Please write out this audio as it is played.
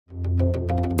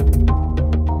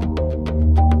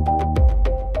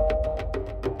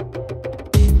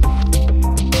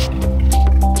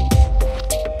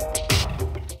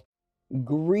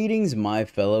my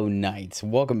fellow knights?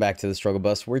 Welcome back to the Struggle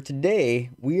Bus, where today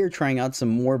we are trying out some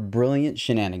more brilliant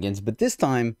shenanigans, but this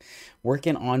time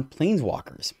working on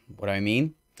planeswalkers. What do I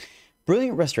mean?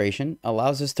 Brilliant Restoration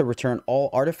allows us to return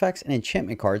all artifacts and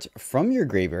enchantment cards from your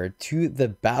graveyard to the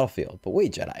battlefield. But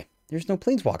wait, Jedi, there's no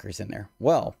planeswalkers in there.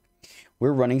 Well,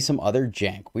 we're running some other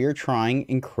jank. We are trying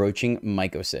Encroaching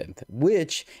Mycosynth,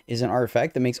 which is an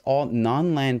artifact that makes all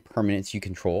non-land permanents you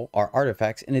control are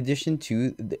artifacts in addition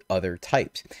to the other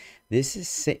types. This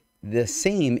is the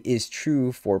same is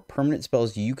true for permanent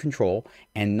spells you control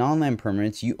and non-land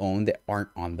permanents you own that aren't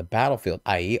on the battlefield,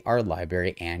 i.e. our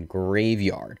library and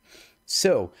graveyard.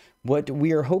 So what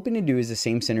we are hoping to do is the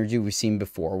same synergy we've seen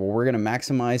before, where we're going to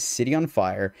maximize City on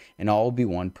Fire and all will be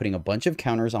one, putting a bunch of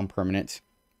counters on permanents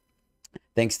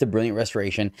thanks to Brilliant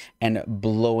Restoration and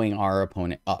blowing our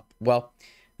opponent up. Well,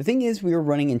 the thing is, we were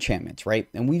running enchantments, right?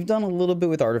 And we've done a little bit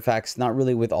with artifacts, not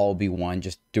really with all be one,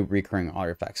 just do recurring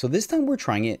artifacts. So this time we're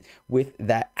trying it with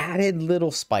that added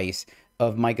little spice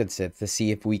of Mycosynth to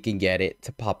see if we can get it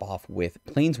to pop off with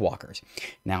planeswalkers.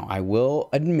 Now, I will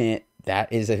admit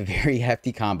that is a very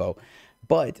hefty combo.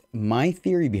 But my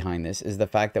theory behind this is the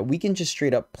fact that we can just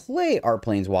straight up play our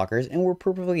planeswalkers and we're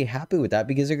perfectly happy with that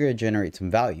because they're going to generate some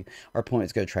value. Our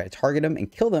opponent's going to try to target them and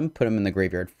kill them, put them in the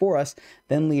graveyard for us.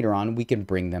 Then later on, we can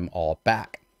bring them all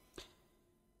back.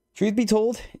 Truth be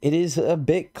told, it is a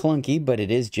bit clunky, but it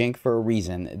is jank for a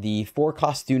reason. The 4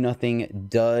 cost do nothing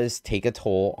does take a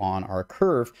toll on our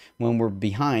curve when we're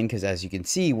behind, because as you can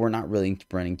see, we're not really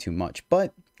running too much.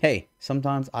 But hey,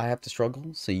 sometimes I have to struggle,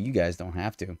 so you guys don't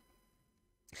have to.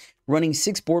 Running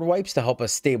 6 board wipes to help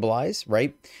us stabilize,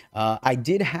 right? I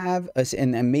did have,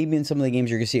 and maybe in some of the games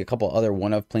you're going to see a couple other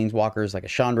one-of planeswalkers like a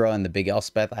Chandra and the Big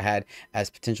Elspeth I had as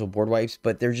potential board wipes,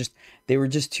 but they were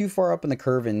just too far up in the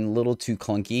curve and a little too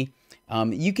clunky.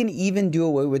 You can even do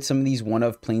away with some of these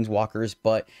one-of planeswalkers,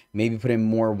 but maybe put in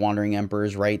more Wandering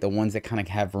Emperors, right? The ones that kind of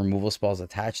have removal spells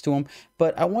attached to them.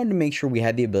 But I wanted to make sure we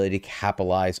had the ability to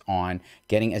capitalize on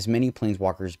getting as many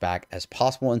planeswalkers back as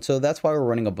possible. And so that's why we're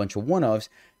running a bunch of one-ofs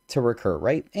to recur,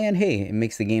 right? And hey, it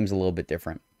makes the games a little bit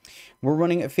different. We're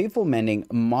running a Faithful Mending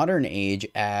Modern Age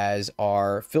as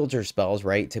our filter spells,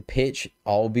 right? To pitch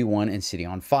All Be One and City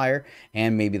on Fire,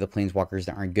 and maybe the planeswalkers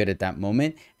that aren't good at that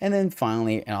moment. And then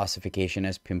finally, an Ossification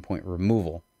as pinpoint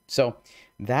removal. So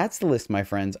that's the list, my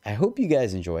friends. I hope you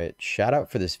guys enjoy it. Shout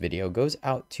out for this video goes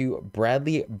out to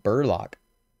Bradley Burlock.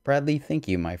 Bradley, thank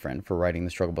you, my friend, for writing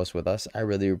the Struggle Bus with us. I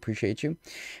really appreciate you.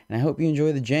 And I hope you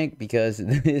enjoy the jank because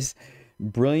this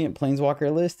brilliant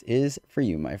planeswalker list is for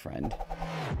you, my friend.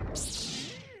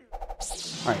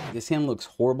 All right, this hand looks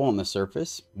horrible on the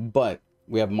surface, but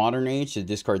we have Modern Age to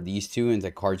discard these two into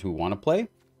cards we want to play.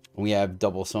 We have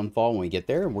Double Sunfall when we get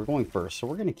there. We're going first, so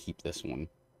we're going to keep this one.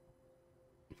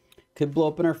 Could blow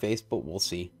up in our face, but we'll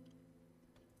see.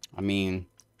 I mean,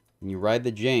 when you ride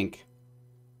the jank,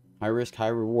 high risk, high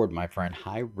reward, my friend.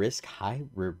 High risk, high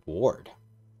reward.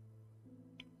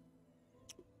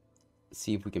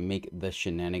 See if we can make the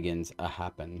shenanigans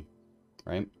happen,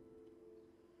 right?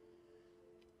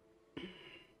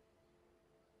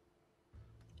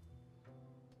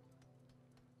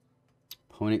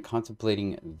 Opponent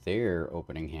contemplating their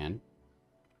opening hand.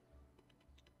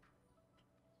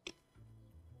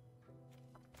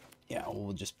 Yeah,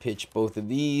 we'll just pitch both of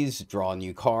these, draw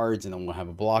new cards, and then we'll have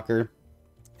a blocker.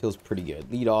 Feels pretty good.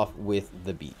 Lead off with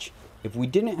the Beach. If we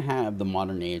didn't have the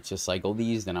Modern Age to cycle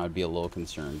these, then I would be a little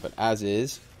concerned. But as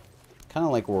is, kind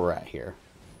of like where we're at here.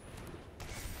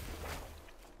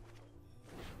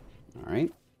 All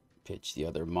right. Pitch the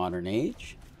other Modern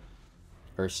Age.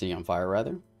 Or City on Fire,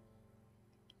 rather.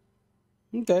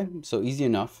 Okay, so easy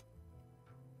enough.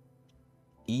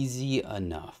 Easy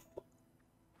enough.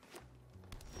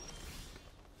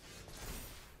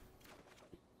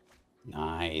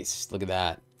 Nice. Look at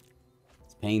that.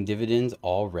 Paying dividends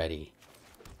already.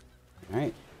 All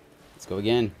right, let's go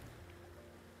again.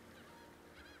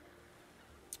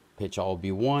 Pitch All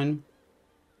Be One.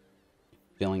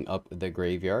 Filling up the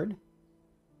graveyard.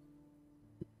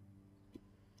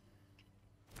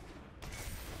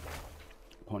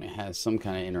 Opponent has some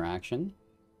kind of interaction.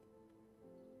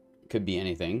 Could be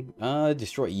anything.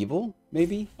 Destroy Evil,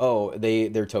 maybe? Oh,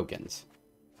 they're tokens,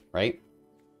 right?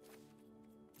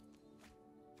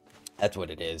 That's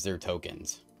what it is. They're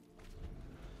tokens.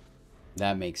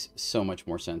 That makes so much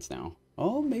more sense now.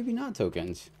 Oh, maybe not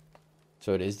tokens.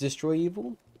 So it is Destroy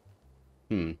Evil?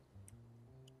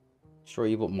 Destroy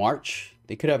Evil. March?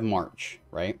 They could have March,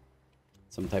 right?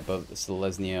 Some type of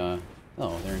Selesnya.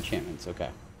 Oh, they're enchantments. Okay.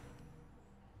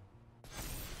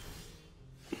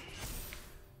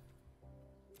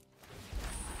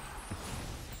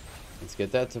 Let's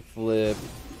get that to flip.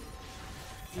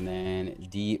 And then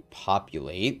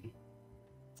depopulate.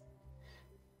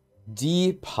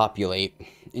 Depopulate.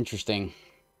 Interesting.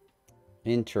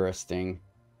 Interesting.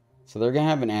 So they're going to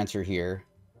have an answer here.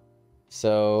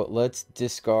 So let's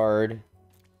discard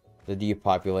the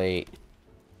depopulate.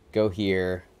 Go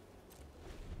here.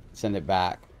 Send it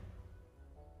back.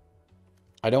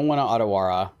 I don't want to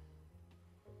Otawara.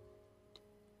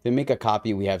 If they make a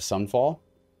copy, we have Sunfall.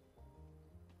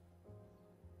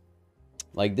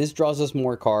 Like, this draws us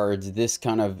more cards. This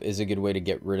kind of is a good way to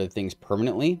get rid of things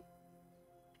permanently.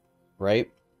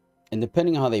 Right? And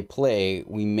depending on how they play,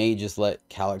 we may just let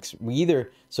Calyx...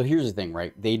 So here's the thing,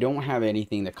 right? They don't have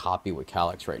anything to copy with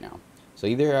Calyx right now. So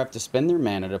either have to spend their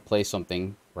mana to play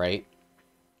something, right?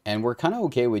 And we're kind of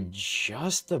okay with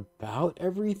just about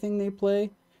everything they play.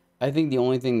 I think the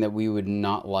only thing that we would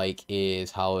not like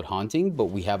is Hallowed Haunting, but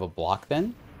we have a block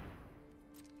then.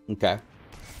 Okay.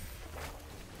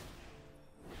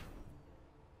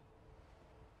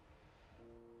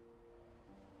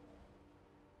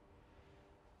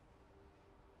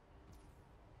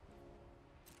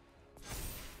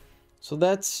 So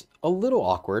that's a little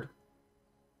awkward.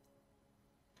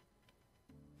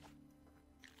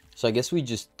 So I guess we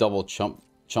just double chump,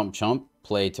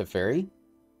 play Teferi,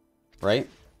 right?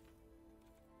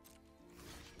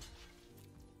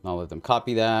 I'll let them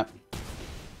copy that.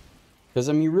 Because,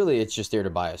 I mean, really, it's just there to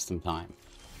buy us some time.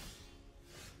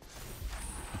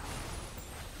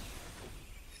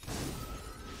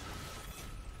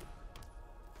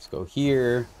 Let's go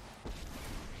here.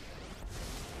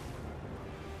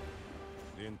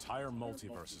 The entire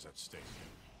multiverse is at stake.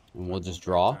 And we'll just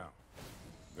draw.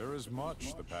 There is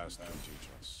much the past can teach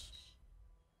us.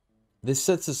 This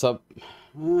sets us up.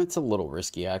 It's a little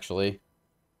risky, actually.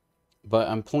 But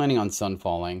I'm planning on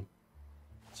Sunfalling.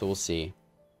 So we'll see.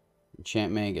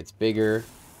 Enchantment gets bigger.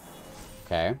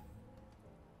 Okay.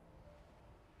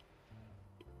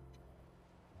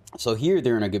 So here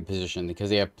they're in a good position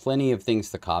because they have plenty of things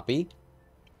to copy.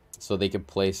 So they could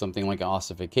play something like an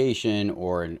Ossification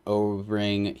or an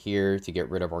O-Ring here to get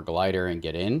rid of our Glider and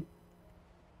get in.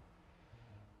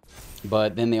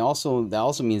 But then that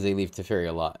also means they leave Teferi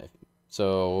alive.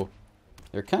 So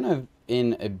they're kind of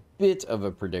in a bit of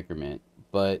a predicament,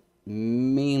 but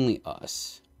mainly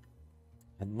us.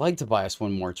 I'd like to buy us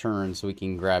one more turn so we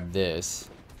can grab this.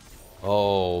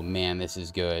 Oh man, this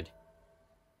is good.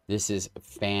 This is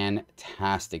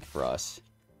fantastic for us.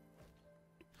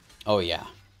 Oh yeah.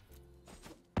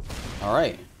 All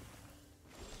right.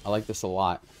 I like this a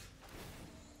lot.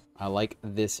 I like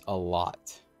this a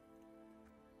lot.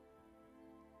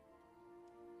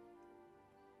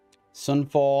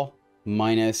 Sunfall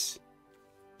minus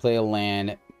play a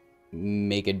land,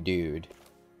 make a dude.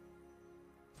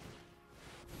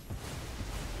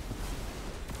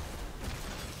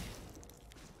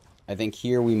 I think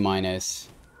here we minus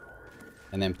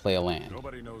and then play a land.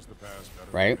 Nobody knows the past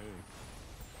better right? than me.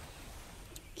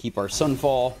 Keep our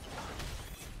Sunfall.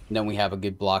 And then we have a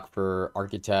good block for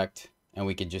Architect. And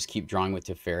we could just keep drawing with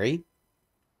Teferi.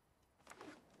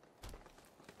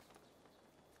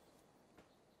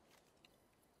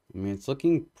 I mean, it's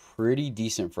looking pretty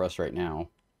decent for us right now.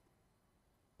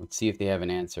 Let's see if they have an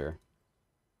answer.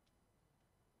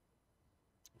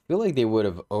 I feel like they would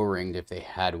have O-ringed if they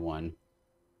had one.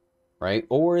 Right?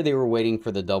 Or they were waiting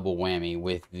for the double whammy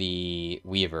with the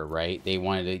Weaver, right? They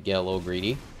wanted to get a little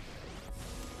greedy.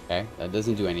 Okay, that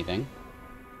doesn't do anything.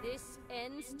 This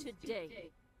ends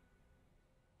today.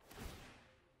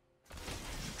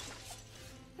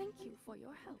 Thank you for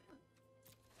your help.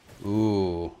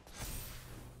 Ooh.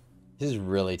 This is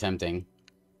really tempting.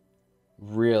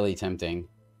 Really tempting.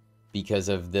 Because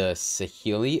of the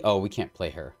Saheeli. Oh, we can't play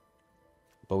her.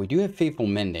 But we do have Faithful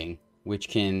Mending, which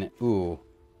can... Ooh.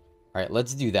 Alright,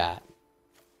 let's do that.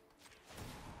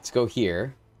 Let's go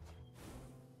here.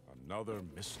 Another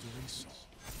mystery solved.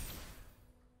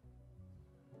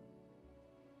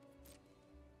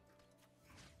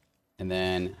 And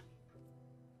then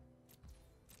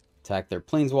attack their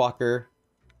Planeswalker.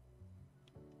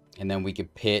 And then we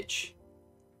could pitch.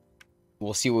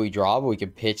 We'll see what we draw, but we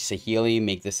could pitch Saheeli,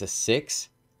 make this a 6.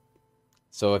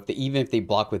 So if even if they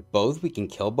block with both, we can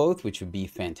kill both, which would be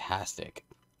fantastic.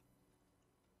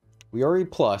 We already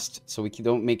plussed, so we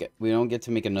don't get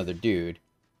to make another dude.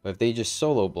 But if they just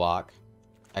solo block,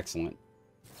 excellent.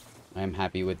 I am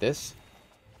happy with this.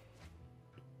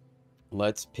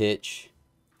 Let's pitch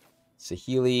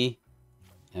Saheeli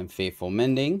and Faithful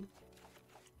Mending.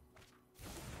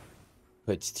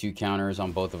 Puts 2 counters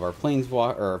on both of our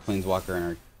Planeswalker, or our Planeswalker and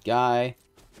our guy.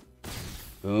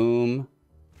 Boom.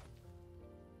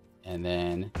 And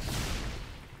then...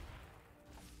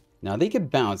 Now they could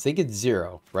bounce, they could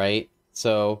 0, right?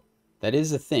 So that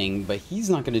is a thing, but he's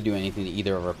not going to do anything to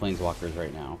either of our planeswalkers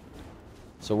right now.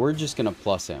 So we're just going to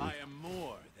plus him. I am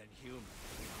more than human.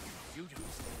 You don't.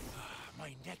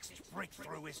 My next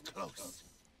breakthrough is close.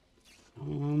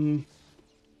 Man,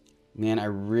 I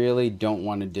really don't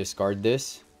want to discard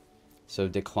this. So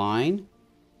decline.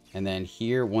 And then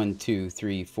here, 1, 2,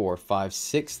 3, 4, 5,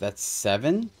 6. That's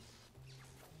 7.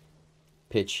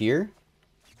 Pitch here.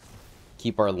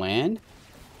 Keep our land.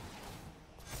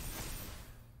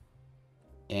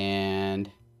 And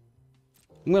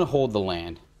I'm going to hold the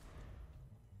land.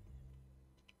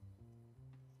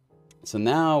 So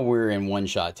now we're in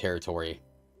one-shot territory,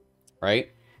 right?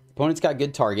 Opponent's got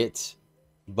good targets,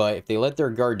 but if they let their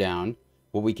guard down,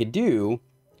 what we could do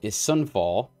is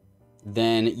Sunfall,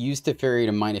 then use Teferi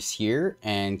to minus here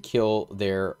and kill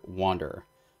their Wanderer.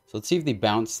 So let's see if they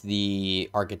bounce the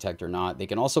Architect or not. They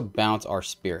can also bounce our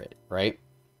Spirit, right?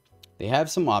 They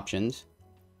have some options.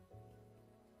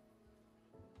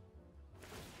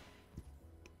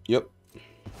 Yep.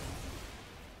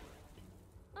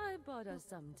 I bought us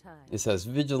some time. This has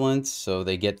Vigilance, so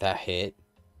they get that hit.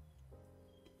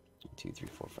 2, 3,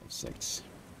 4, 5, 6.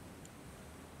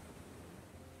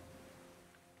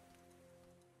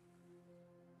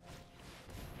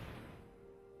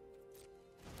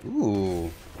 Ooh,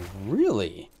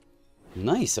 really?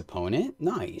 Nice, opponent.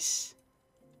 Nice.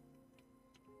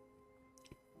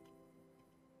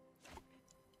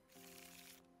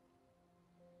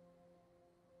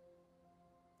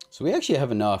 So we actually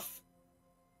have enough.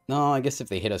 No, I guess if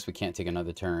they hit us, we can't take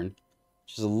another turn.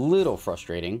 Which is a little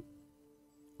frustrating.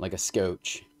 Like a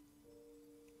Scotch.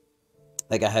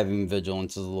 Like a Heavy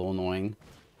Vigilance is a little annoying.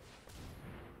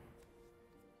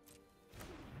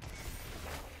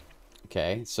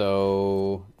 Okay,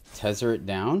 so tether it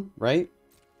down, right?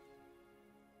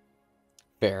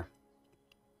 Fair.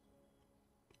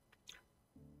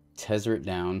 Tether it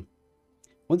down.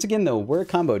 Once again, though, we're a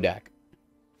combo deck.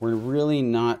 We're really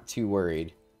not too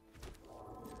worried.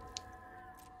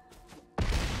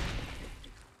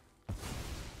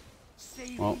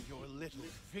 Save Well. your little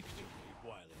victory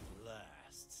while it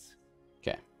lasts.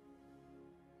 Okay.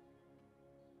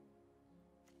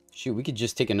 Shoot, we could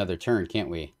just take another turn, can't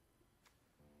we?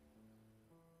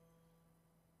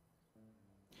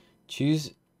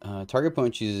 Choose, target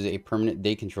opponent chooses a permanent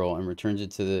they control and returns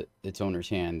it to its owner's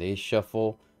hand. They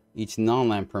shuffle each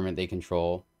non-land permanent they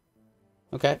control.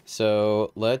 Okay,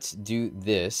 so let's do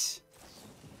this.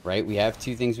 Right, we have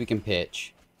 2 things we can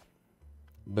pitch.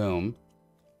 Boom.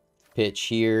 Pitch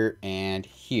here and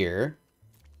here.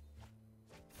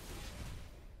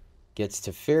 Gets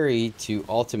Teferi to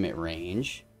ultimate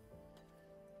range.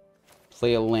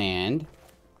 Play a land.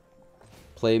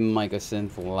 Play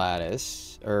Mycosynth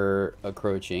Lattice, or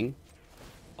Encroaching.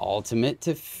 Ultimate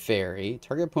Teferi.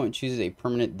 Target opponent chooses a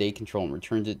permanent they control and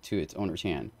returns it to its owner's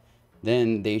hand.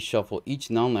 Then they shuffle each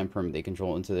non-land permanent they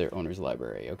control into their owner's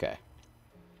library. Okay.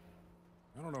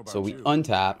 I don't know about So we you,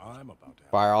 untap, I'm about to have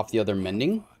fire off the a other lot of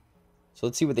mending. fun. So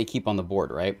let's see what they keep on the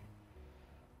board, right?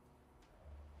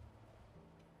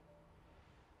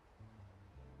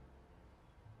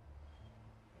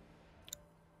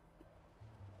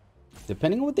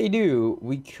 Depending on what they do,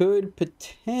 we could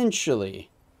potentially...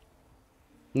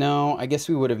 No, I guess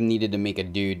we would have needed to make a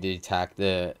dude to attack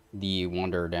the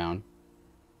Wanderer down.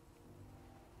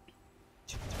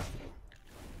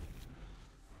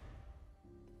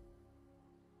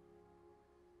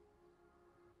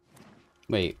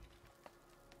 Wait.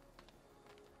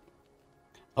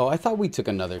 Oh, I thought we took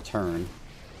another turn.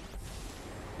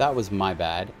 That was my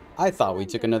bad. I thought we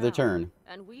took another turn.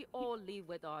 And we all live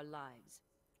with our lives.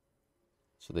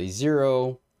 So they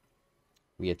 0.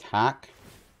 We attack.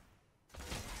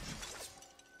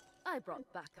 I brought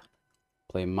backup.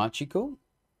 Play Machiko.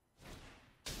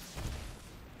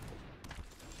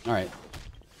 Alright.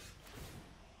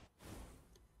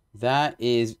 That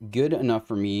is good enough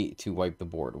for me to wipe the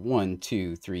board. 1,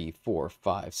 2, 3, 4,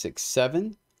 5, 6,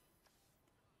 7.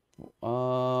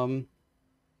 Let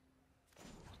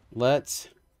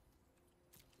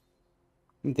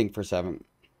me think for 7.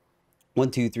 1,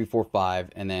 2, 3, 4, 5.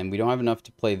 And then we don't have enough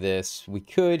to play this. We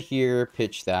could here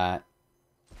pitch that.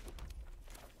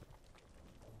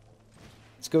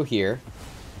 Let's go here.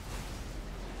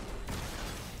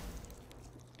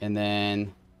 And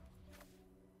then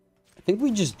I think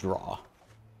we just draw.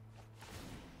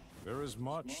 There is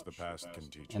much the past can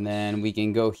teach And us. then we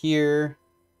can go here.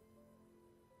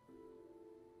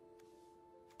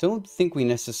 Don't think we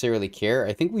necessarily care.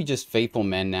 I think we just Faithful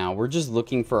Men now. We're just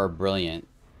looking for our Brilliant.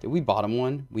 Did we bottom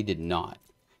one? We did not.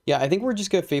 Yeah, I think we're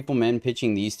just going to Faithful Men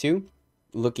pitching these two.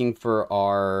 Looking for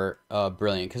our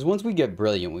Brilliant. Because once we get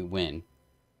Brilliant, we win.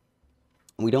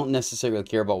 We don't necessarily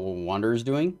care about what Wanderer is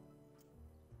doing.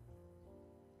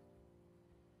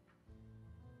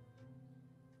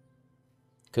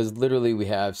 Because literally we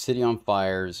have City on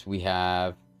Fires, we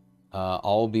have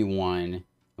All Be One,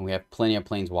 and we have plenty of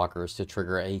Planeswalkers to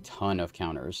trigger a ton of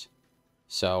counters.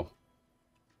 So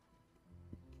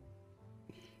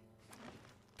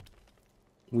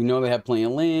we know they have plenty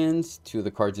of lands. 2 of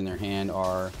the cards in their hand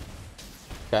are...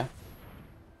 Okay.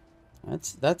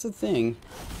 That's a thing.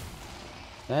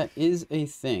 That is a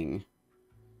thing.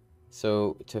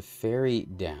 So to ferry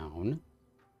down.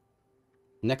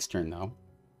 Next turn though.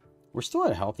 We're still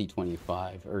at a healthy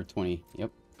 25 or 20.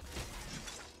 Yep.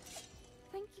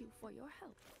 Thank you for your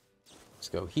help. Let's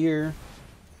go here.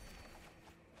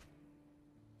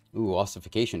 Ooh,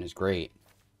 ossification is great.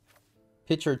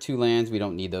 Pitch our 2 lands. We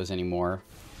don't need those anymore.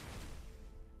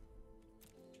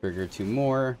 Trigger 2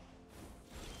 more.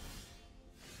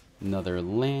 Another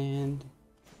land.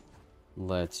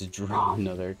 Let's draw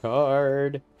another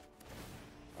card.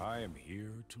 I am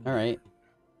here to All right.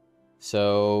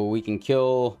 So we can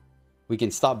kill... We can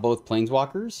stop both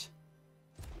Planeswalkers.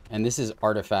 And this is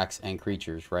artifacts and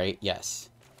creatures, right? Yes.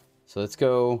 So let's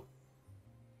go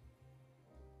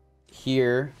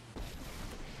here.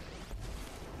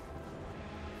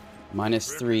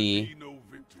 -3.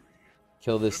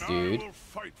 Kill this dude.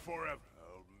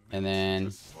 And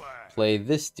then play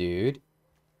this dude.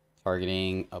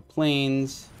 Targeting a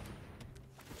Plains.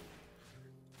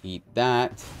 Eat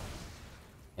that.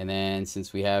 And then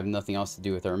since we have nothing else to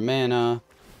do with our mana,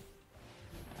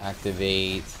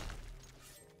 activate.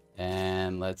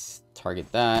 And let's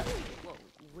target that.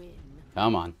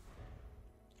 Come on.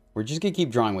 We're just going to keep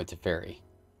drawing with Teferi.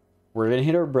 We're going to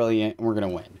hit our Brilliant and we're going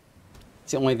to win.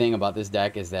 It's the only thing about this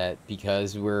deck is that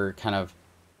because we're kind of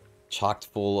chocked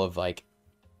full of like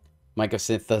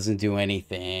Mycosynth doesn't do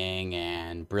anything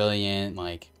and Brilliant,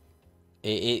 like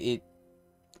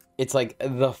it's like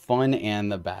the fun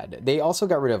and the bad. They also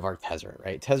got rid of our Tezzeret,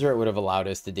 right? Tezzeret would have allowed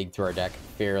us to dig through our deck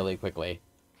fairly quickly.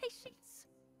 Patience.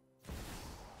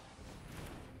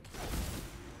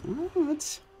 Oh,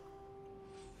 that's...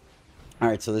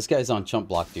 Alright, so this guy's on chump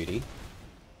block duty.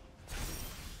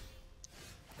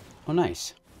 Oh,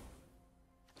 nice.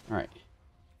 Alright.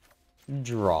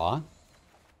 Draw.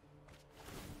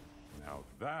 Now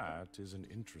that is an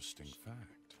interesting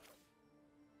fact.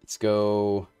 Let's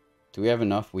go... Do we have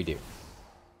enough? We do.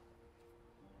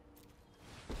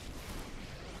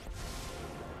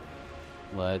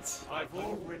 Let's... I've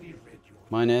already read your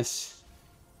Minus...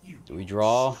 Do we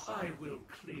draw? I will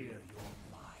clear your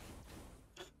mind.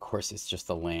 Of course, it's just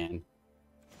a land.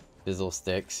 Fizzle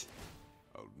sticks.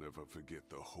 I'll never forget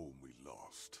the home we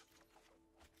lost.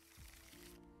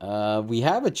 We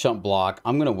have a chump block.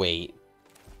 I'm gonna wait.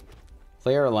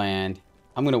 Play our land.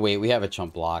 I'm gonna wait. We have a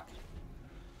chump block.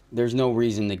 There's no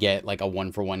reason to get like a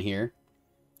 1-for-1 here.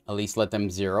 At least let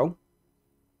them 0.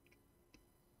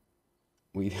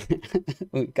 We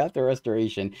we got the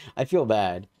restoration. I feel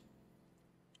bad.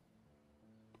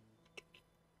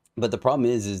 But the problem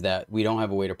is that we don't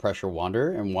have a way to pressure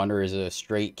Wanderer, and Wanderer is a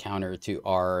straight counter to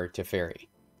our Teferi.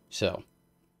 So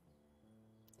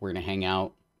we're gonna hang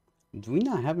out. Do we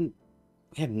not have? We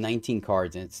have 19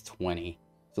 cards and it's 20.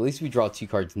 So at least we draw 2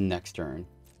 cards next turn.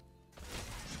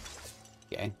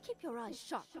 Okay. Keep your eyes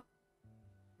sharp.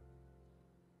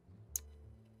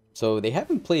 So they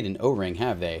haven't played an O-ring,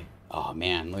 have they? Oh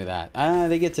man, look at that.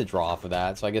 They get to draw off of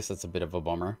that, so I guess that's a bit of a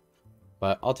bummer.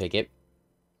 But I'll take it.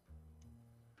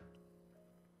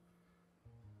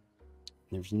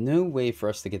 There's no way for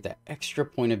us to get that extra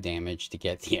point of damage to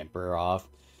get the Emperor off.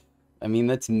 I mean,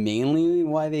 that's mainly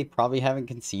why they probably haven't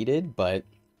conceded, but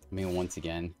I mean, once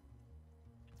again,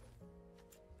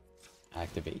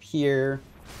 activate here.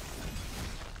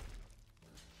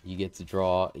 You get to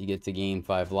draw, you get to gain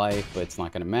 5 life, but it's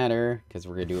not going to matter because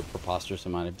we're going to do a preposterous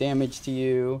amount of damage to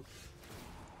you.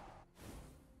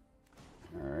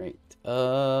 All right.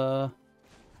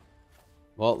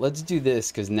 Well, let's do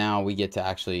this because now we get to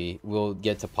actually, we'll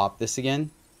get to pop this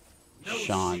again. No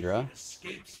Chandra.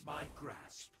 secret escapes my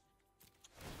grasp.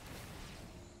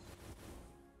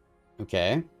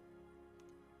 Okay.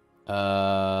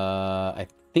 I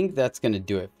think that's going to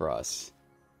do it for us.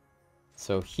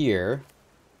 So here,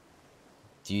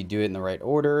 do you do it in the right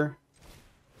order?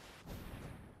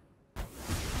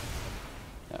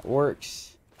 That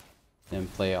works. Then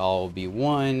play all will be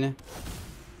 1.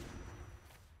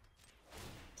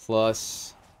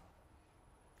 Plus,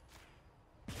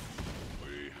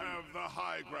 We have the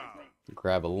high ground.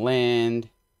 grab a land,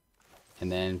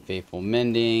 and then Faithful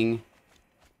Mending.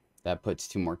 That puts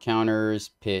 2 more counters.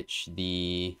 Pitch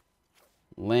the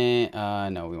land.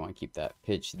 No, we want to keep that.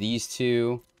 Pitch these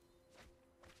 2.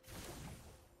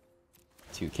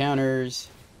 2 counters.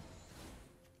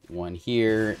 1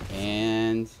 here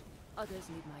and Others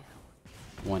need my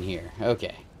help. 1 here.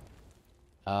 Okay.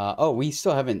 Oh, we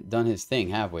still haven't done his thing,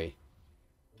 have we?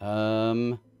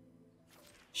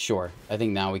 Sure. I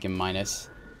think now we can minus.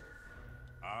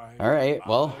 Alright,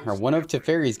 well, our 1 of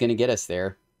Teferi is going to get us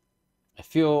there.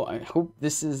 I hope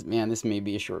this is, man, this may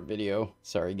be a short video.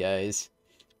 Sorry, guys.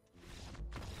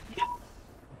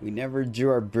 We never drew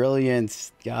our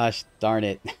brilliance. Gosh, darn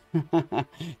it.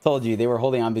 Told you, they were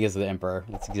holding on because of the Emperor.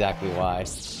 That's exactly why.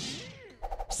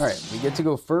 Alright, we get to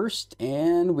go first,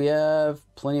 and we have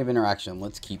plenty of interaction.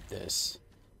 Let's keep this.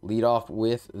 Lead off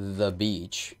with the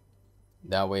beach.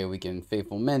 That way we can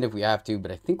Faithful Mend if we have to,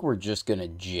 but I think we're just going to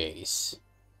Jace.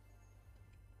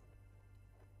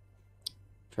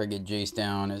 Try to get Jace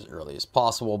down as early as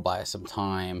possible, buy some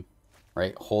time,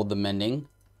 right? Hold the mending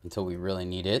until we really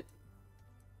need it.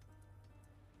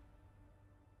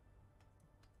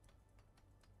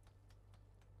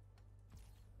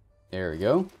 There we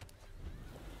go.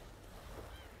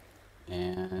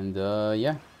 And,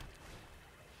 yeah.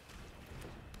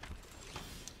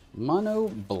 Mono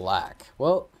black.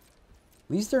 Well,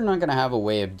 at least they're not going to have a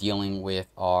way of dealing with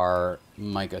our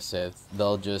Mycosith.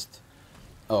 They'll just...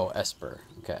 Oh, Esper.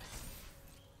 Okay.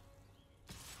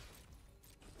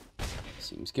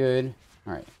 Seems good.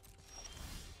 Alright.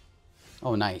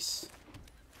 Oh, nice.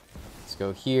 Let's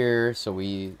go here so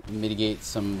we mitigate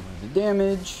some of the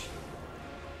damage.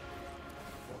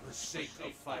 For the sake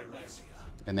of Phyrexia.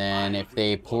 And then if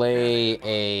they play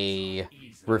a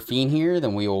Rafine here,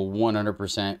 then we will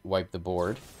 100% wipe the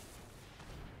board.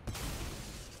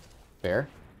 Fair.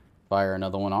 Fire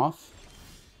another one off.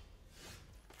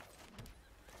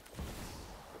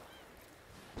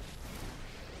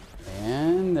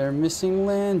 And they're missing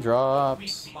land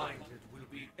drops. Weak-minded will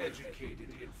be educated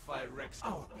in Phyrexia.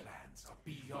 Our plans are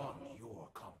beyond your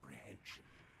comprehension.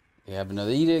 They have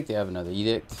another edict. They have another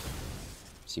edict.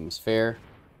 Seems fair.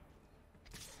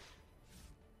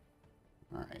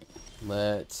 Alright.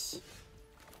 Let's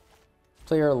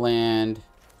play our land.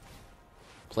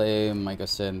 Play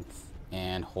Mycosynth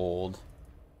and hold.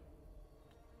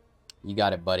 You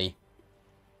got it, buddy.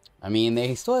 I mean,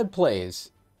 they still had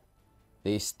plays.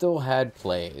 They still had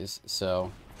plays,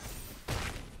 so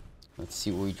let's see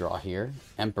what we draw here.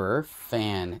 Emperor,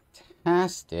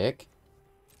 fantastic.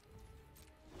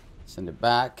 Send it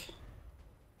back.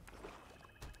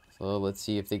 So let's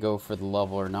see if they go for the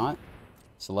level or not.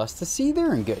 Selesnya, see,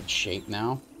 they're in good shape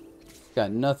now. Got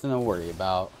nothing to worry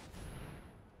about.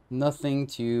 Nothing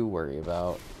to worry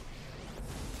about.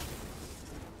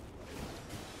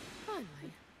 Finally,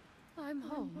 I'm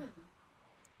home.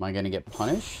 Am I gonna get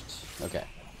punished? Okay.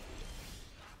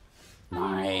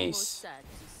 Nice.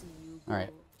 Alright.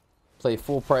 Play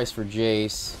full price for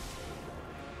Jace.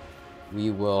 We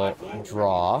will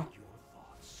draw.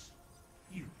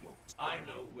 I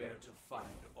know where to find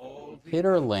all the Hit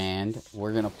her land.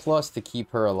 We're gonna plus to keep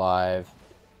her alive.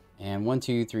 And 1,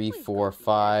 2, 3, 4,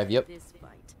 5. Yep.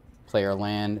 Play our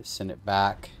land. Send it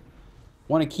back.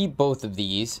 Want to keep both of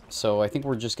these. So I think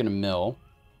we're just gonna mill.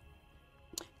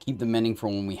 Keep the mending for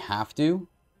when we have to,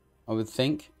 I would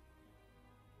think.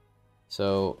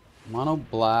 So, mono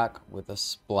black with a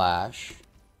splash.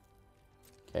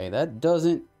 Okay, that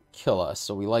doesn't kill us,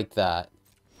 so we like that.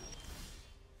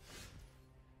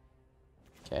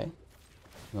 Okay.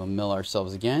 We'll mill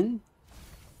ourselves again.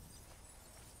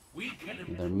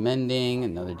 Another mending,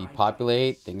 another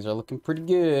depopulate. Things are looking pretty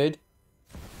good.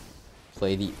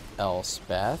 Play the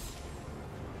Elspeth.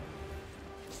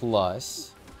 Plus.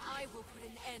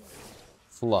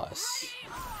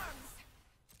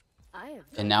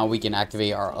 And now we can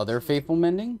activate our other Faithful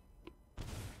Mending.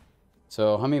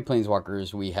 So how many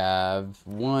Planeswalkers we have?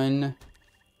 1,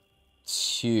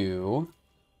 2.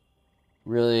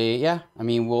 Really, yeah. I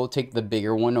mean, we'll take the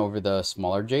bigger one over the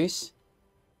smaller Jace.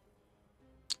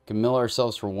 Can mill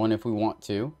ourselves for 1 if we want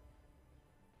to.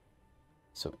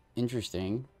 So,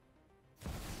 interesting.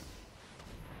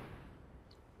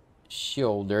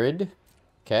 Shielded.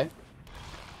 Okay.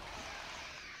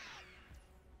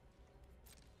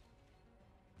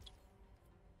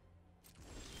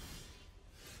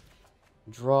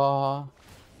 Draw.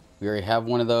 We already have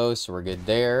one of those, so we're good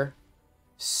there.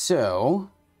 So,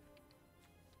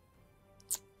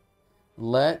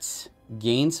 let's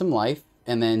gain some life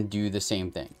and then do the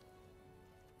same thing.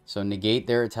 So negate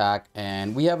their attack,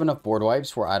 and we have enough board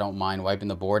wipes where I don't mind wiping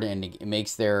the board, and it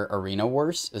makes their arena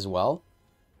worse as well.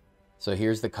 So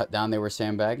here's the cut down they were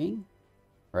sandbagging,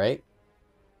 right?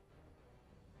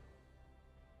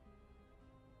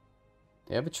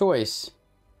 They have a choice.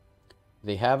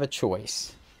 They have a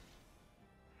choice.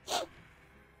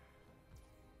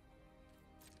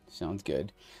 Sounds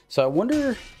good. So I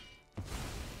wonder...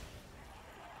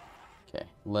 Okay,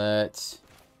 let's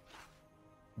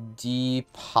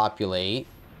depopulate.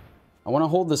 I want to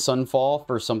hold the Sunfall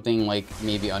for something like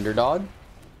maybe Underdog.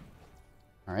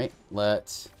 All right,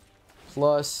 let's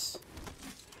plus,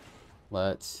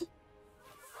 let's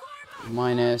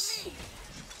minus,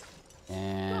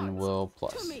 and we'll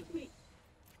plus.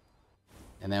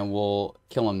 And then we'll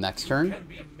kill him next turn.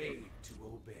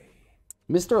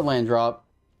 Mr. Land Drop.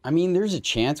 I mean, there's a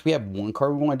chance we have one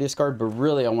card we want to discard, but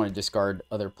really I want to discard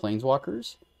other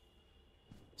Planeswalkers.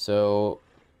 So,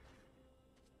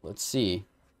 let's see.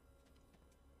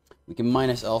 We can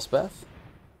minus Elspeth.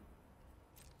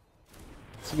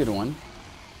 It's a good one.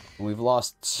 And we've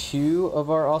lost 2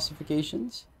 of our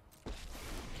ossifications.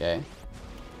 Okay.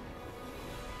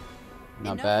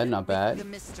 Not bad, not bad. The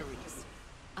mysteries.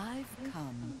 I've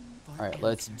come for Alright,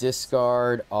 let's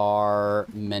discard our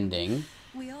Mending.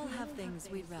 We all have things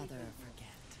we'd rather forget.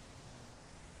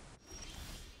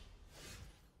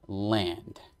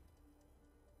 Land.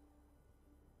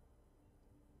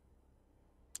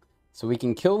 So we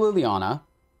can kill Liliana.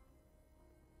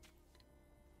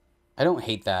 I don't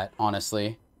hate that,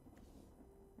 honestly.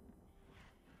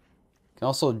 Can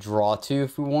also draw 2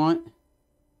 if we want.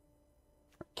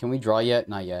 Can we draw yet?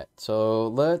 Not yet. So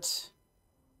let's...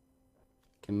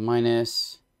 Can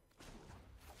minus...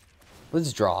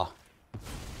 Let's draw.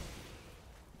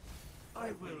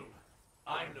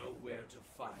 I know where to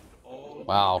find all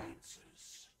Wow. the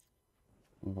answers.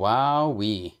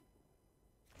 Wowee.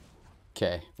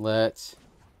 Okay, let's...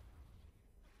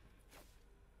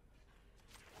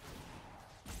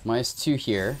 Minus 2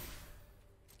 here.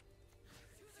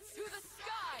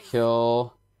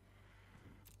 Kill...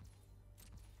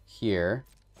 Here.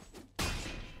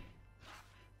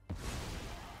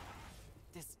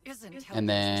 This isn't how And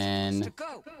then... to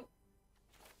go.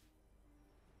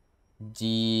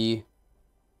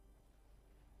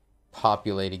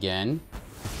 Depopulate again.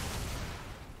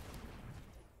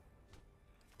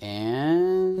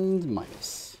 And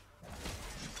minus.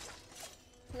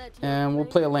 And we'll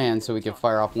play a land so we can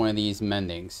fire off one of these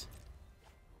Mendings.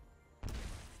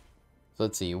 So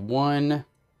let's see. 1,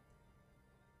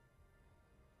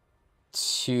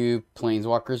 2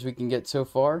 Planeswalkers we can get so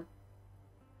far.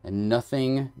 And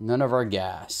nothing, none of our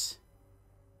gas.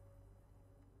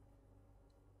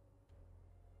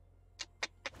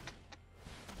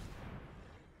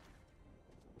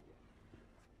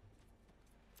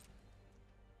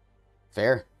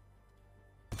 Fair.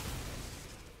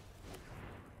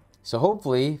 So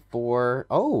hopefully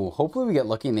hopefully we get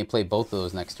lucky and they play both of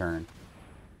those next turn.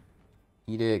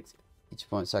 Edict. Each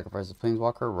opponent sacrifices a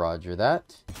Planeswalker. Roger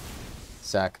that.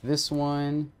 Sack this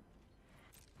one.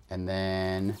 And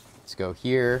then let's go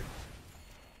here.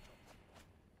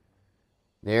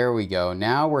 There we go.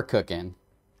 Now we're cooking.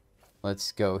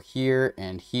 Let's go here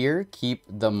and here. Keep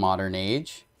the Modern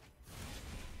Age.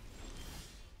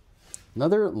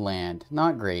 Another land.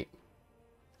 Not great.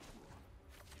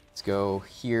 Let's go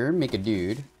here. Make a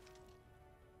dude.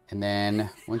 And then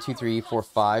 1, 2, 3, 4,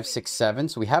 5, 6, 7.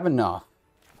 So we have enough.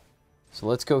 So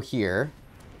let's go here.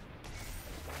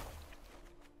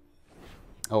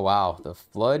 Oh, wow. The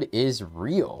flood is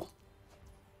real.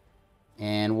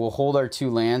 And we'll hold our 2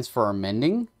 lands for our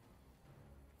Mending.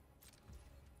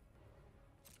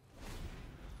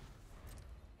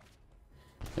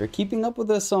 They're keeping up with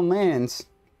us on lands.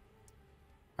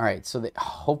 All right, so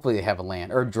hopefully they have a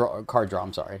land or card draw.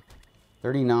 I'm sorry,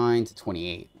 39 to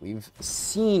 28. We've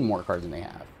seen more cards than they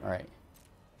have. All right,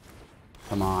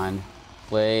 come on,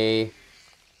 play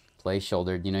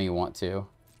shouldered. You know you want to.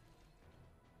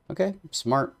 Okay,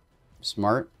 smart.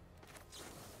 Let's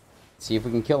see if we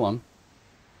can kill them.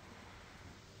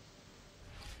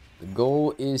 The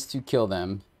goal is to kill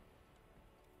them.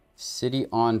 City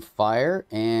on fire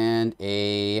and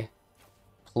a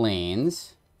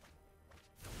plains.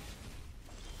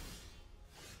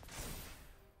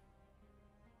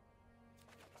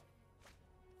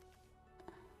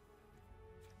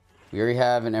 We already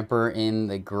have an Emperor in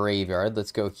the graveyard.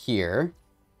 Let's go here.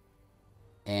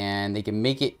 And they can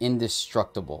make it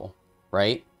indestructible,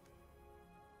 right?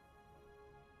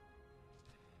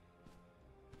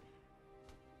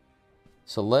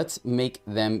 So let's make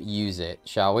them use it,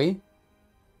 shall we?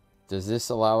 Does this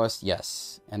allow us?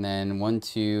 Yes. And then 1,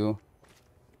 2,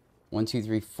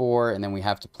 3, 4, and then we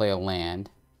have to play a land.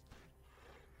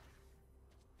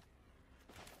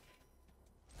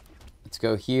 Let's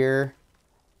go here.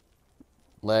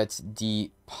 Let's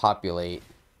depopulate.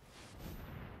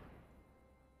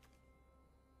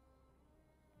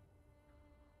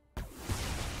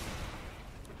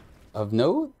 Of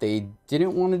note, they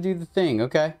didn't want to do the thing.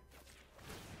 Okay.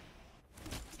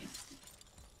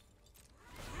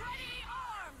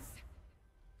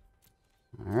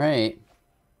 right.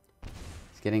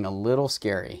 It's getting a little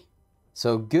scary.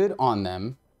 So good on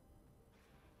them.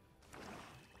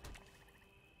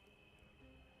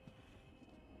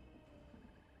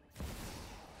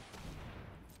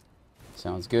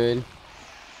 Sounds good.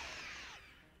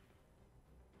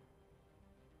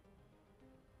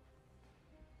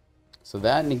 So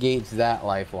that negates that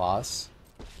life loss.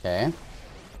 Okay.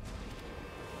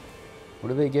 What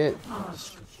do they get?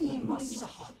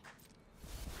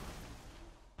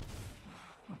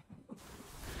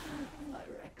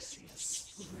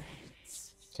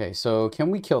 Okay, so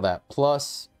can we kill that?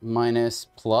 Plus, minus,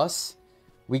 plus.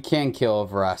 We can kill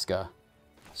Vraska.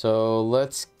 So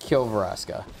let's kill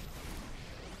Vraska.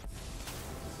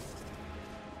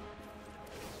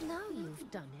 Now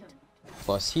you've done it.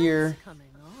 Plus here. Coming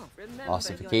off. Remember your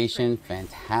Ossification,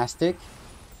 fantastic.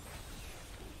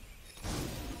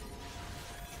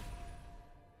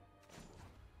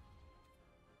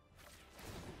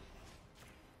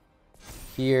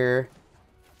 Here.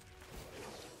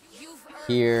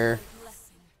 Here.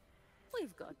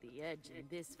 We've got the edge in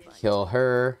this fight. Kill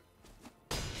her.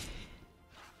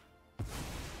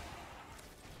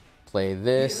 Play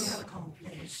this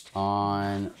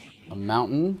on a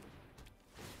mountain.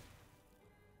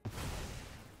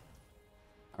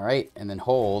 All right, and then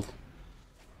hold.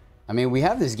 I mean, we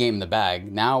have this game in the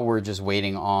bag. Now we're just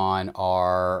waiting on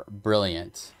our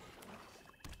brilliant.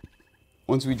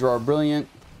 Once we draw our brilliant,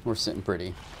 we're sitting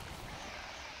pretty.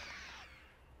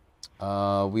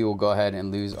 We will go ahead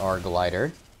and lose our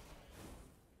glider.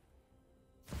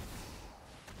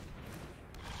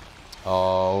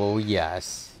 Oh,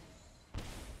 yes.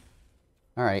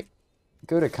 All right.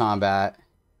 Go to combat.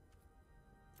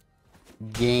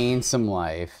 Gain some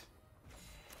life.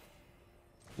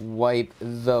 Wipe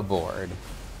the board.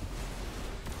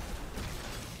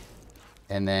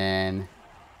 And then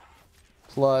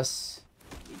plus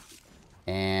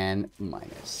and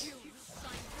minus.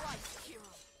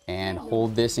 And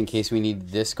hold this in case we need to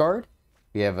discard.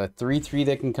 We have a 3/3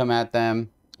 that can come at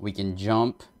them. We can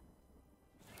jump.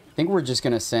 I think we're just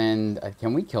going to send...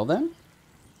 can we kill them?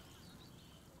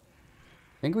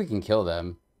 I think we can kill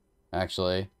them,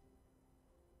 actually.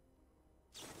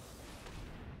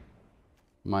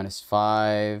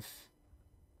 -5.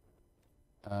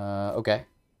 Okay.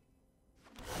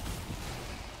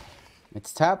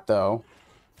 It's tapped, though.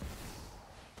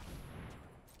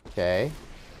 Okay.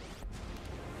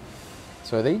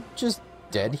 So are they just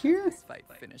dead here? This fight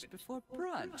finished before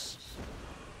brunch.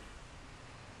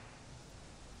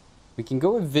 We can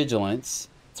go with Vigilance.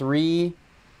 3,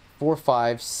 4,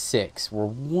 5, 6. We're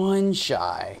 1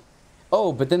 shy.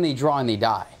 Oh, but then they draw and they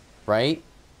die, right?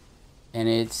 And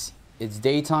it's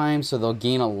daytime, so they'll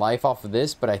gain a life off of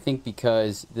this, but I think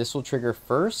because this will trigger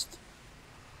first.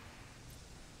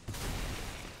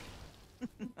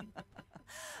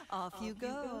 Off you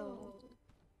go.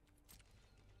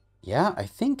 Yeah, I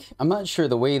think, I'm not sure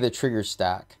the way the triggers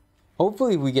stack.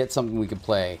 Hopefully we get something we could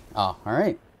play. Oh, all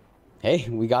right. Hey,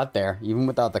 we got there, even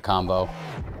without the combo.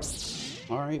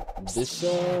 All right, this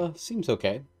seems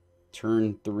okay.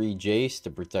 Turn 3 Jace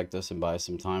to protect us and buy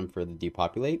some time for the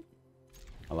depopulate.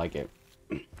 I like it.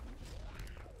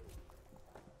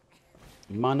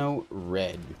 Mono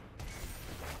red.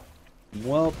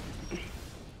 Well,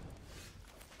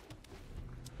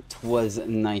 twas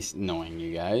nice knowing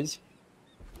you guys.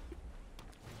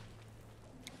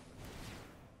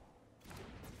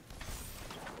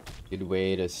 Good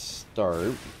way to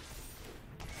start.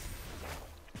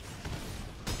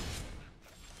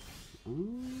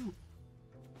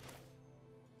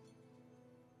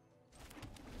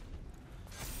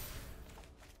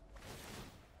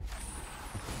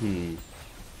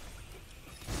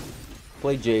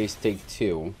 Play Jace, take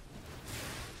 2.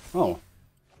 Oh.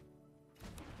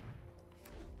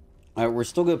 Alright, we're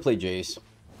still gonna play Jace.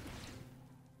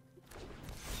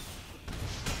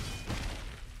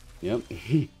 Yep.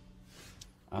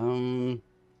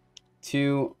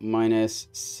 2 minus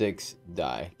 6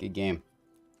 die. Good game.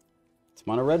 It's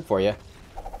mono red for you.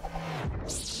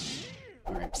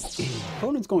 Alright.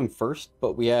 Opponent's going first,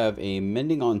 but we have a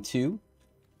mending on 2.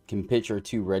 Can pitch our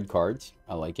 2 red cards.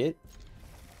 I like it.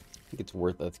 I think it's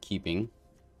worth us keeping.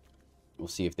 We'll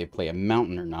see if they play a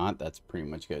mountain or not. That's pretty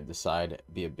much going to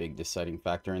be a big deciding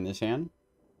factor in this hand.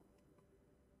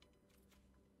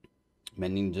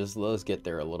 Mending just let us get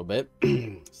there a little bit.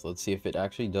 So let's see if it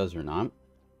actually does or not.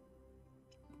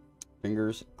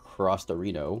 Fingers crossed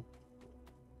Dorito.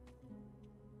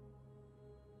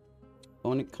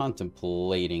 Opponent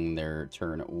contemplating their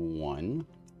turn 1.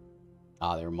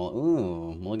 Ah, they're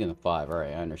mulligan the 5.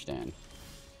 Alright, I understand.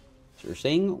 So you're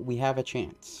saying we have a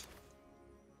chance.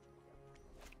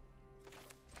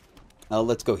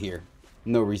 Let's go here.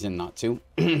 No reason not to.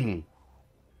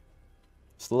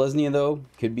 Selesnya, though,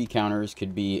 could be counters,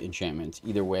 could be enchantments.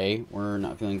 Either way, we're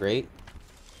not feeling great.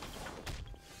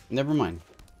 Never mind.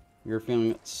 We're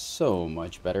feeling so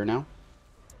much better now.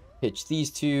 Pitch these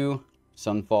two.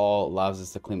 Sunfall allows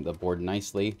us to clean the board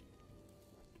nicely.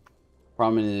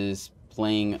 Problem is,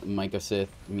 playing Mycosith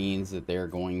means that they're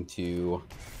going to...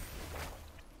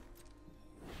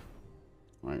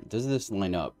 Alright, does this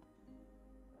line up?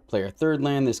 Play our third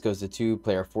land, this goes to 2.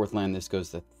 Play our fourth land, this goes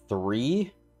to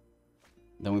 3.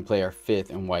 Then we play our fifth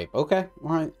and wipe. Okay,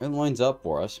 alright, it lines up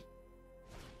for us.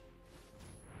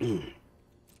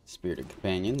 Spirited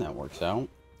Companion, that works out.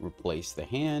 Replace the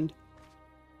hand.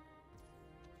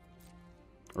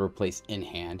 Or replace in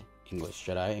hand. English,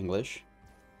 Jedi, English.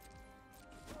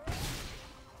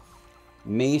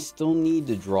 May still need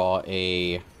to draw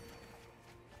a...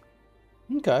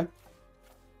 Okay.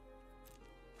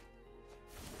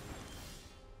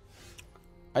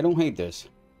 I don't hate this.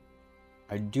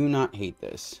 I do not hate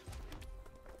this.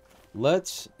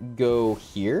 Let's go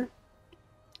here.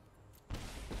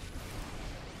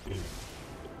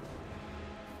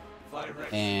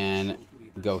 And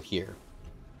go here.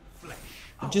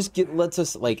 Just lets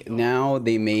us, like, now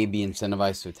they may be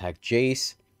incentivized to attack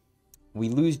Jace. We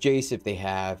lose Jace if they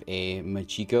have a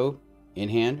Machiko in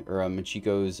hand, or a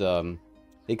Machiko's,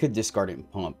 they could discard it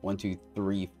and pump. 1, 2,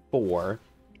 3, 4.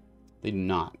 They do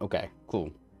not. Okay, cool.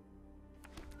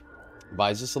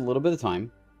 Buys us a little bit of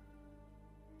time.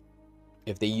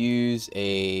 If they use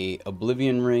a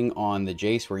Oblivion Ring on the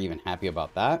Jace, we're even happy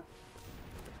about that.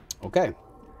 Okay.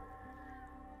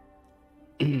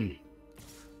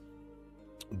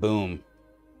 Boom.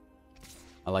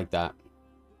 I like that.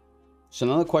 So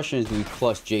now the question is, do we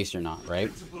plus Jace or not,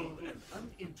 right?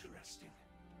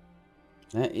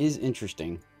 That is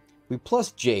interesting. We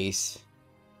plus Jace.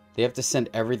 They have to send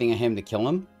everything at him to kill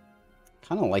him.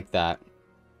 Kind of like that.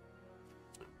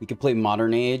 We could play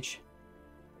Modern Age.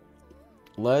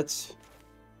 Let's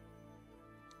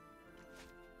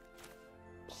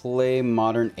play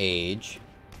Modern Age.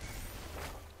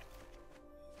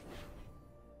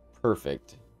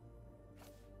 Perfect.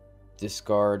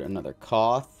 Discard another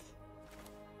Koth.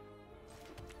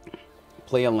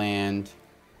 Play a land.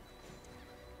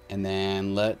 And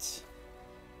then let's...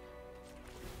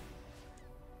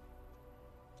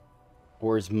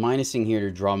 Or is minusing here to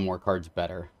draw more cards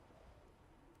better?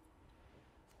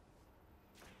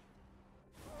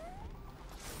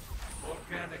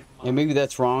 And maybe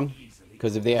that's wrong,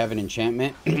 because if they have an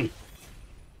enchantment.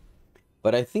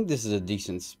 But I think this is a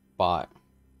decent spot.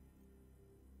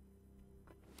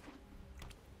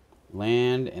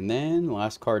 Land, and then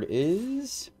last card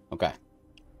is... Okay,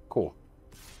 cool.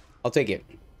 I'll take it.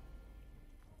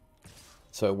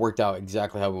 So it worked out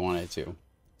exactly how we wanted it to.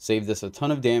 Saved us a ton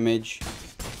of damage.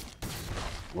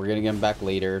 We're going to get them back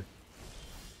later.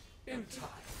 In time,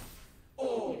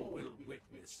 all will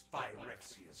witness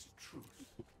Phyrexia's truth.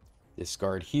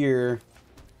 Discard here.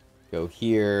 Go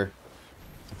here.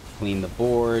 Clean the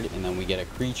board. And then we get a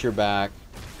creature back.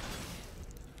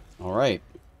 Alright.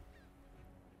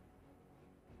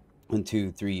 1,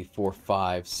 2, 3, 4,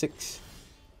 5, 6.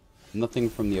 Nothing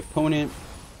from the opponent.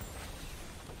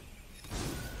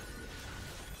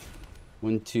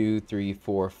 1, 2, 3,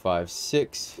 4, 5,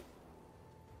 6.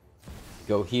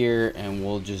 Go here, and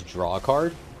we'll just draw a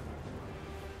card.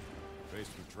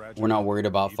 We're not worried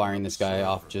about firing this guy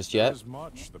off just yet.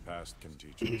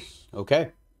 Okay.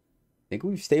 I think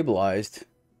we've stabilized.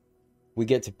 We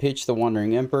get to pitch the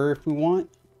Wandering Emperor if we want.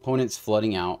 Opponent's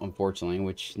flooding out, unfortunately,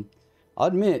 which I'll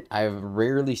admit I've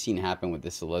rarely seen happen with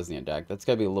this Selesnya deck. That's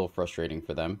gotta be a little frustrating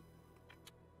for them.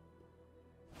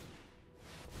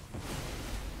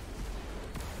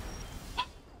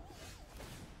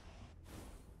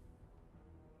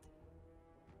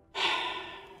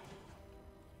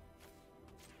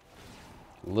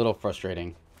 A little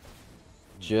frustrating.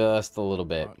 Just a little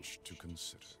bit.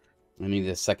 I need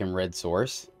a second red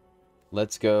source.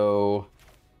 Let's go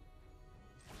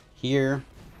here.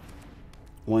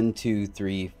 1, 2,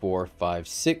 3, 4, 5,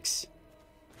 6.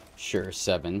 Sure,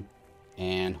 7.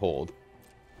 And hold.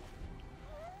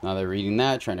 Now they're reading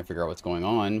that, trying to figure out what's going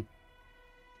on.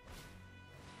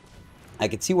 I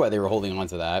could see why they were holding on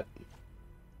to that.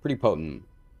 Pretty potent.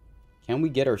 Can we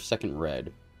get our second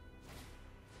red?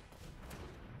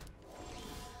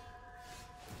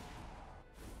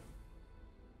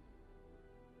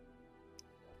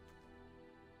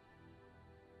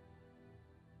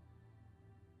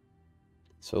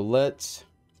 So let's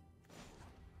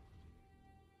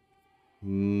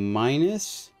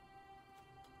minus.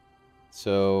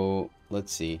 So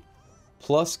let's see.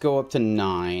 Plus go up to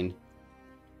 9.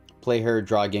 play her,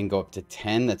 draw again, go up to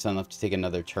 10. That's enough to take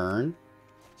another turn.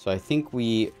 So I think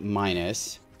we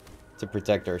minus to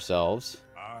protect ourselves.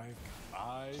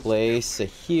 Play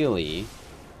Sahili.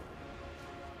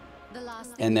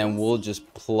 And then we'll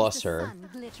just plus her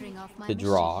to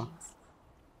draw.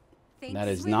 That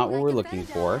is not what we're looking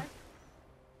for.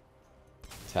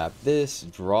 Tap this,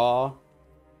 draw.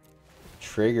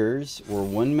 Triggers. We're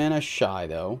 1 mana shy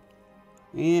though.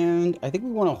 And I think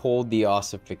we want to hold the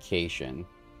ossification.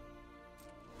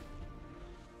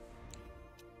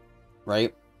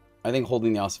 Right? I think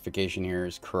holding the ossification here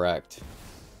is correct.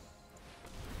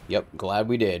 Yep, glad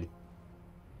we did.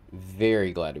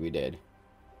 Very glad we did.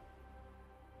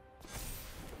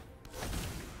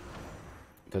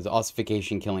 Because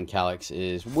ossification killing Calyx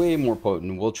is way more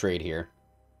potent. We'll trade here.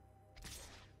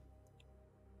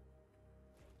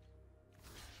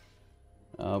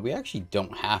 We actually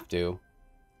don't have to.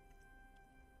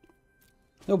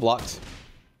 No blocks.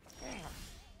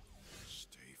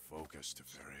 Stay focused,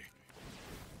 Fairy.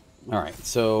 Alright,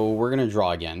 so we're going to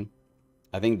draw again.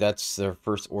 I think that's their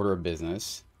first order of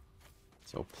business.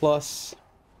 So plus.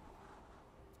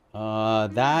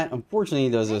 That unfortunately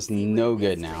does us no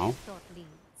good now.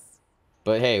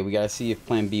 But hey, we got to see if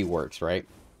plan B works, right?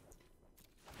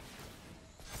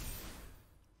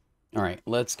 Alright,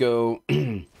 let's go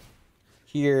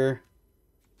here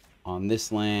on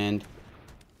this land.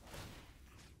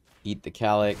 Eat the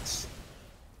Calyx.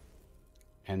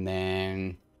 And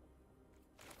then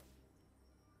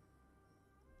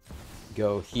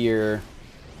go here.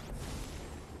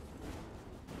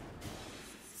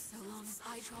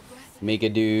 Make a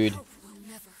dude.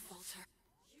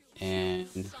 And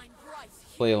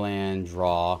play a land,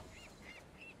 draw.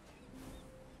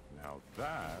 Now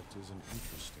that is an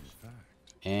interesting fact.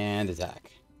 And attack.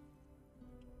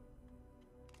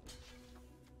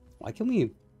 Why can we...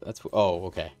 That's... Oh,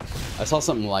 okay. I saw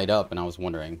something light up and I was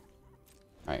wondering.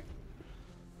 Alright.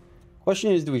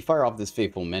 Question is, do we fire off this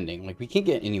Faithful Mending? Like, we can't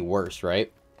get any worse,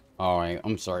 right? Alright,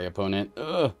 I'm sorry, opponent.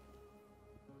 Ugh.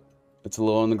 It's a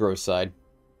little on the gross side.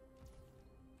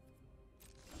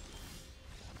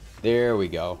 There we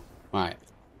go. Alright.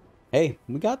 Hey,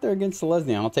 we got there against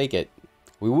Selesnya. I'll take it.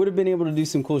 We would have been able to do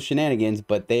some cool shenanigans,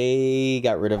 but they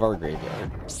got rid of our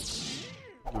graveyard.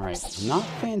 Alright, not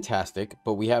fantastic,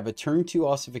 but we have a turn 2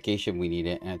 ossification we need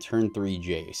it, and a turn 3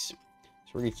 Jace. So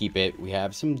we're going to keep it. We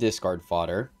have some discard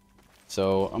fodder.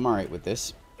 So I'm alright with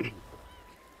this.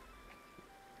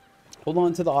 Hold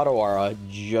on to the auto aura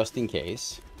just in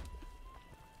case.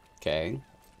 Okay.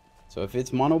 So if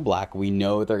it's mono black, we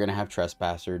know they're going to have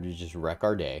Trespasser to just wreck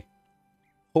our day.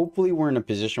 Hopefully we're in a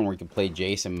position where we can play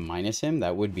Jace and minus him.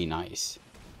 That would be nice.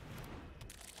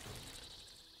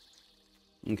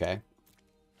 Okay.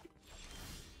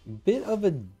 Bit of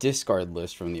a discard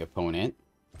list from the opponent.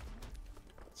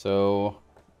 So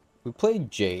we played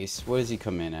Jace. What does he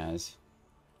come in as?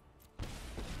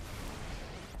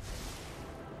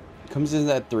 Comes in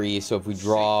at 3, so if we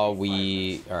draw,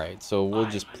 we... Alright, so we'll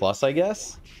just plus, I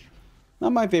guess.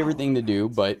 Not my favorite thing to do,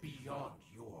 but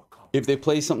if they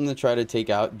play something to try to take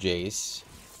out Jace...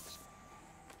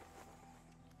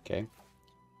 Okay.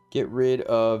 Get rid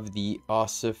of the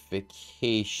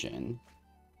ossification.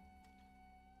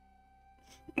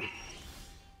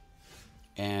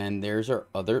 And there's our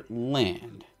other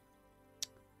land.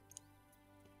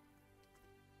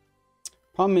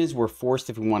 Problem is, we're forced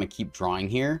if we want to keep drawing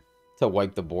here to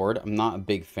wipe the board. I'm not a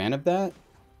big fan of that.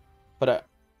 But I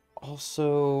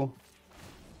also...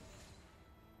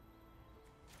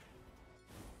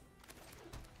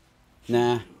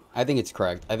 Nah, I think it's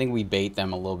correct. I think we bait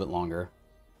them a little bit longer.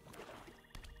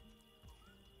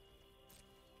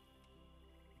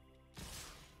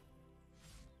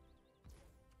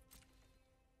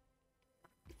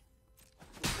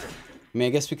 I mean, I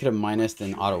guess we could have minused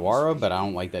an Otawara, but I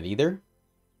don't like that either.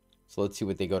 So let's see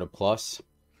what they go to plus.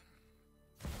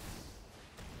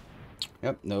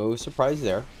 Yep, no surprise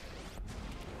there.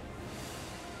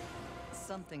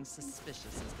 Something suspicious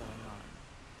is going on.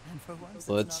 And for once,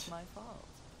 So it's not my fault.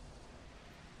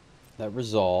 That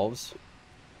resolves.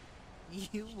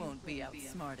 You won't be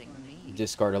outsmarting me.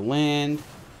 Discard a land.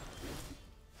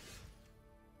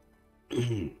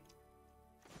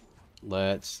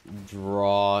 Let's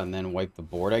draw and then wipe the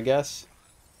board, I guess.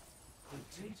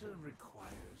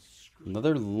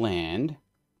 Another land.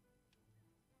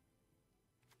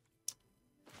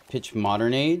 Pitch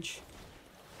Modern Age.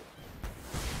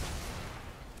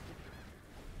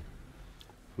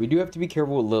 We do have to be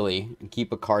careful with Lily and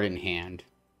keep a card in hand.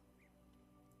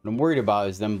 What I'm worried about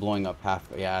is them blowing up half...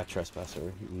 Yeah,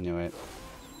 Trespasser. You knew it.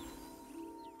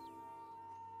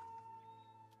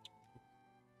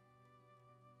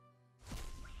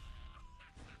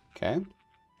 Okay.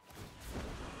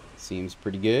 Seems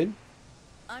pretty good.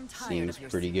 I'm tired Seems of your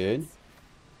pretty good. secrets.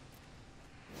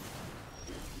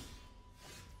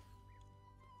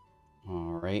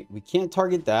 Alright, we can't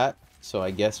target that, so I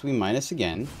guess we minus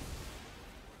again.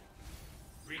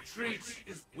 Retreat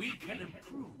if we can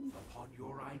improve upon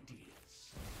your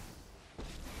ideas.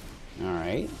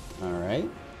 Alright, alright.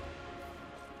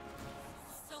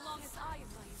 So long as I am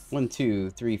by your 1, 2,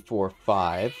 3, 4,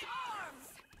 5.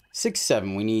 6,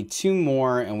 7. We need 2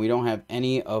 more, and we don't have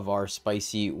any of our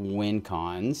spicy win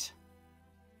cons.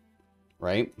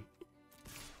 Right?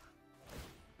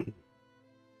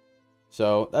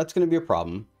 So that's going to be a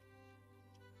problem.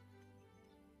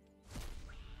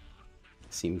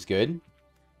 Seems good.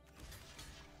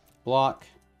 Block.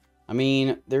 I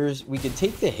mean, we could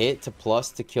take the hit to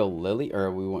plus to kill Lily, or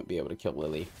we won't be able to kill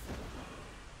Lily.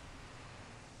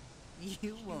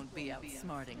 You won't be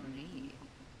outsmarting me.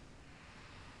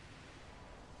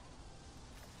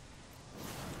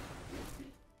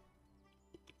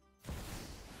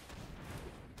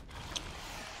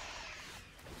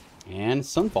 And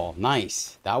Sunfall.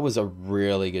 Nice. That was a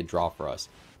really good draw for us.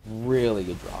 Really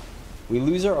good draw. We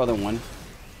lose our other one.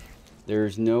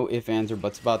 There's no ifs, ands, or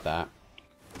buts about that.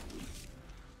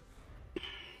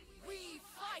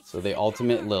 So they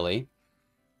ultimate Lily.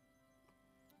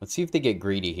 Let's see if they get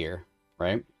greedy here,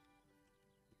 right?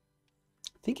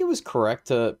 I think it was correct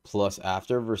to plus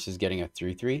after versus getting a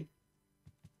 3-3.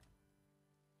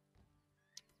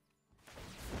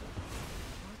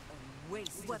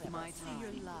 What am I see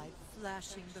your life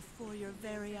flashing before your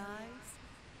very eyes?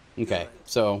 Okay,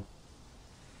 so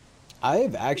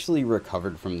I've actually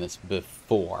recovered from this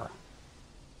before.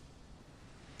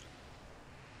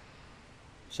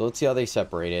 So let's see how they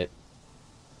separate it.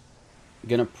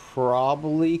 Gonna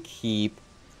probably keep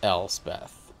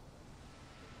Elspeth.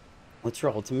 What's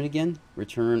your ultimate again?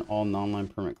 Return all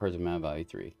non-land permanent cards of mana value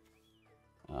 3.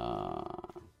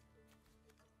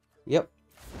 Yep.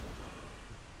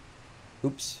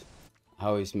 Oops. I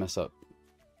always mess up.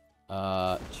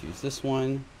 Choose this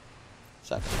one.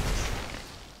 Sacrifice.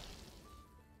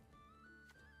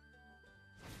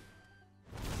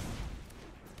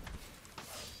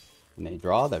 And they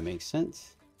draw, that makes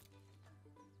sense.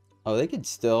 Oh, they could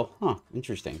still, huh,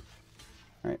 interesting.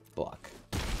 Alright, block.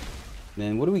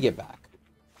 Then what do we get back?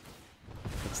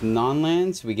 It's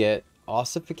non-lands, we get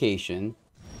ossification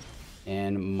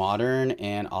and modern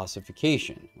and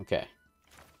ossification. Okay.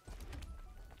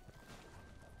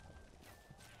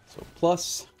 So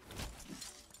plus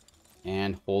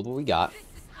and hold what we got.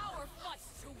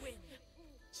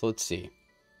 So let's see.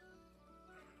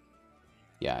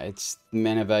 Yeah, it's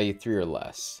mana value 3 or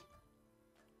less.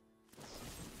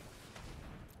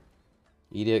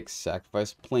 Edict,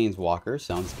 sacrifice planeswalker,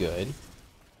 sounds good.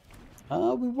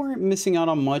 We weren't missing out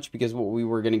on much because what we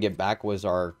were going to get back was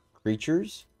our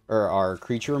creatures, or our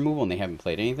creature removal, and they haven't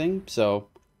played anything, so...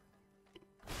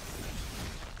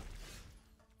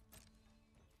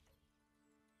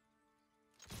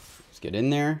 Let's get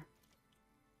in there.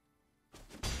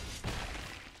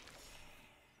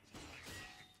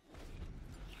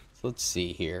 So let's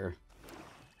see here.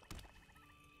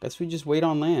 Guess we just wait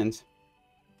on lands.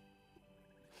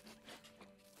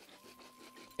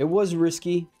 It was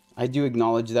risky. I do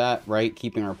acknowledge that, right?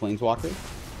 Keeping our planeswalker.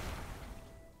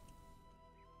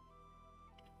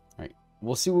 Alright.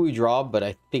 We'll see what we draw, but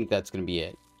I think that's going to be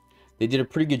it. They did a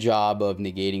pretty good job of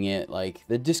negating it. Like,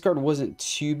 the discard wasn't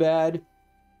too bad.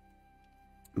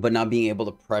 But not being able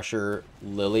to pressure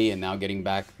Lily and now getting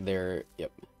back their...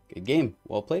 Yep. Good game.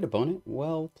 Well played, opponent.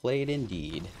 Well played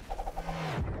indeed.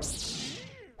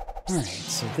 Alright,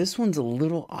 so this one's a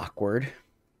little awkward.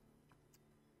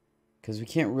 Because we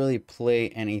can't really play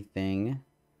anything.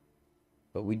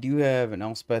 But we do have an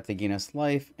Elspeth to gain us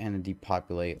life and a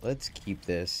depopulate. Let's keep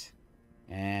this.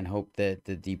 And hope that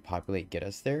the depopulate get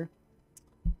us there.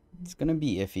 It's going to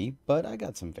be iffy, but I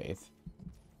got some faith.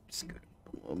 Just go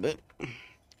a little bit.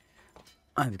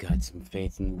 I've got some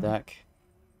faith in the deck.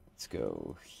 Let's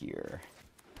go here.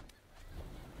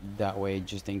 That way,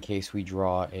 just in case we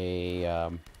draw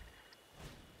a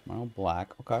mono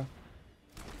black. Okay.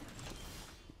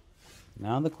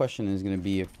 Now the question is going to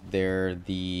be if they're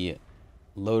the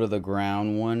low to the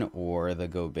ground one or the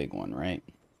go big one, right?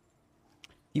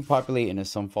 Depopulate into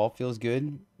Sunfall feels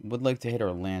good. Would like to hit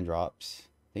our land drops.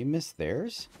 They missed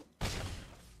theirs?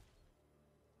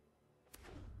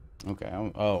 Okay.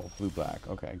 Oh, blue black.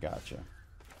 Okay, gotcha.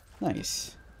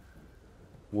 Nice.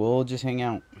 We'll just hang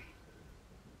out.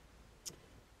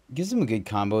 Gives them a good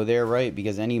combo there, right?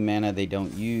 Because any mana they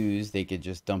don't use, they could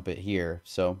just dump it here.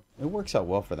 So it works out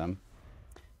well for them.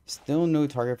 Still no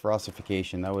target for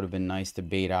ossification. That would have been nice to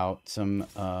bait out some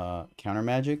counter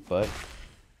magic, but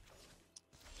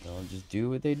they'll just do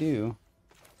what they do.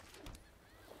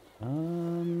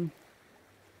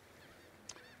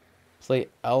 Play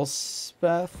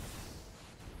Elspeth.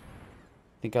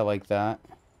 I think I like that.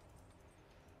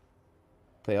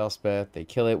 Play Elspeth. They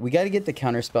kill it. We got to get the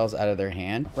counter spells out of their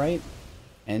hand, right?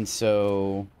 And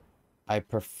so I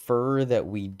prefer that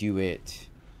we do it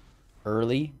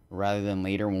early rather than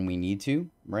later when we need to,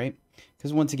 right?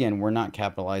 Because once again, we're not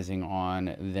capitalizing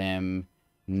on them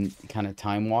kind of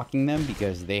time walking them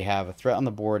because they have a threat on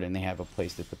the board and they have a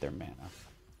place to put their mana.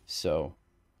 So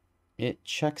it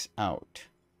checks out.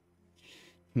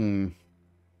 Alrighty.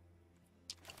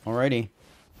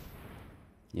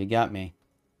 You got me.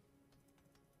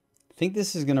 I think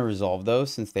this is going to resolve though,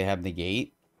 since they have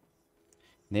negate.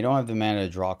 They don't have the mana to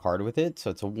draw a card with it, so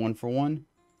it's a 1-for-1.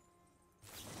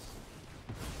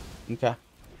 Okay.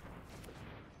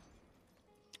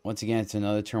 Once again, it's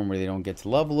another turn where they don't get to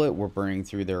level it. We're burning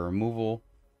through their removal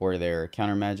or their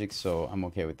counter magic, so I'm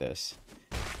okay with this.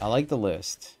 I like the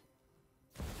list.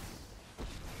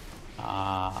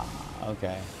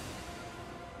 Okay.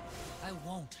 I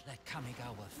won't let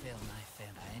Kamigawa fill my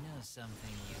fib. I know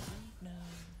something you don't know.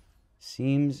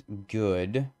 Seems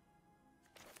good.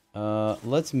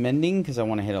 Let's mending because I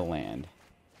want to hit a land.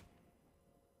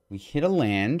 We hit a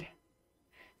land.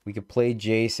 We could play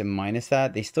Jace and minus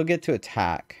that. They still get to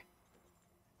attack.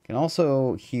 Can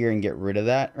also hear and get rid of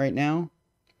that right now.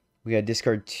 We gotta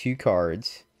discard 2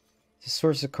 cards. It's a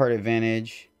source of card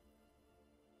advantage.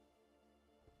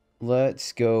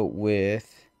 Let's go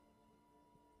with...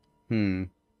 Let's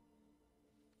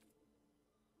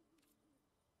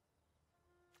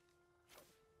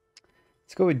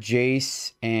go with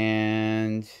Jace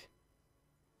and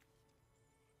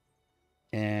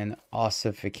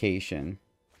ossification.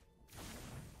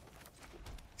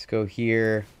 Let's go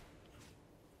here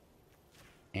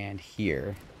and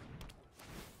here.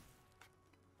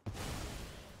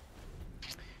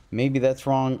 Maybe that's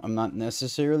wrong. I'm not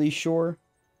necessarily sure.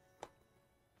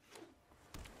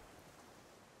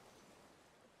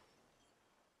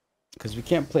 Because we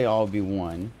can't play all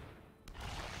B1.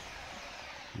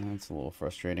 That's a little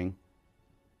frustrating.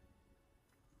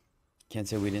 Can't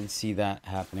say we didn't see that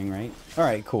happening, right?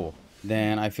 Alright, cool.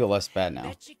 Then I feel less bad now.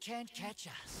 Bet you can't catch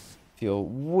us. Feel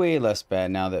way less bad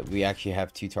now that we actually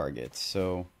have 2 targets.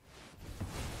 So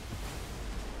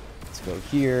let's go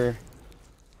here.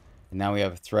 And now we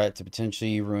have a threat to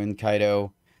potentially ruin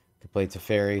Kaido. Could play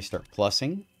Teferi, start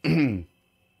plussing.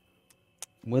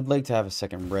 Would like to have a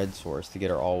second red source to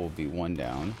get our all will be 1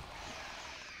 down.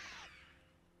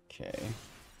 Okay.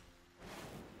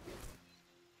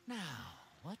 Now,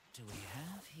 what do we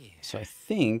have here? So I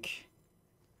think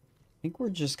we're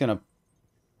just gonna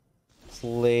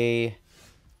play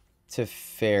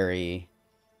Teferi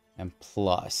and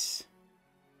plus.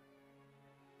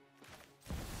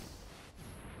 I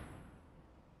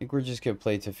think we're just gonna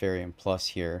play Teferi and plus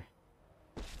here.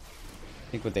 I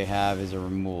think what they have is a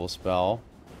removal spell.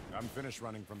 I'm finished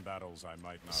running from battles I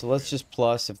might not So let's win. just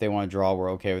plus. If they want to draw,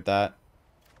 we're okay with that.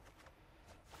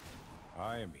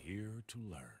 I am here to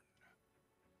learn.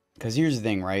 Because here's the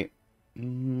thing, right?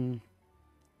 I'm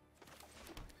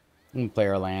gonna play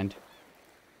our land.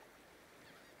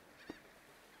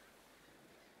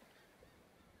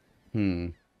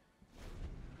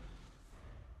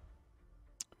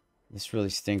 This really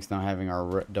stinks not having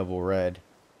our double red.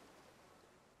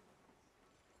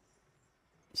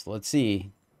 So let's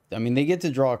see. I mean, they get to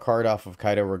draw a card off of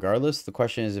Kaido regardless. The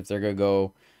question is if they're going to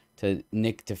go to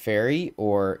Nick Teferi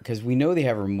or... Because we know they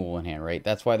have removal in hand, right?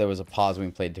 That's why there was a pause when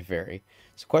we played Teferi.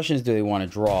 So the question is, do they want to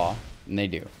draw? And they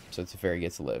do. So Teferi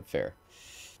gets to live. Fair.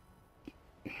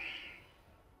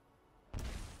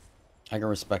 I can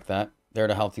respect that. They're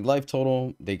at a healthy life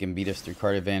total. They can beat us through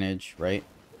card advantage, right?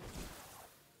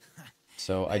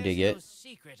 So I dig it. There's no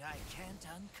secret I can't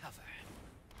uncover.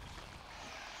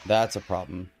 That's a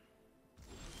problem.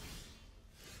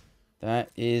 That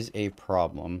is a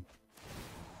problem.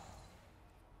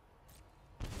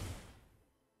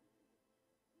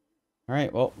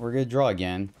 Alright, well, we're going to draw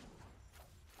again.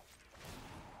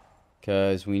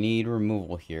 Because we need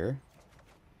removal here.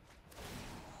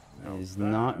 Now It is that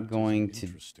not is going an to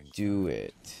interesting do fact.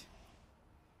 it.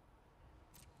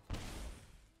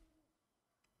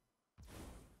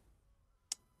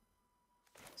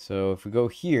 So if we go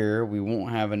here, we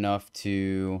won't have enough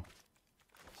to...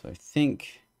 So I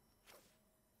think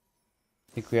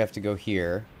we have to go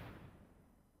here.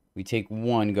 We take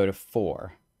 1, go to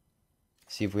 4.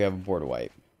 See if we have a board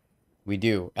wipe. We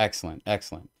do. Excellent.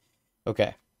 Excellent.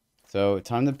 Okay. So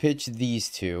time to pitch these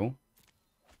 2.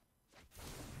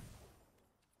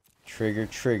 Trigger,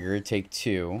 trigger, take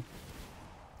 2.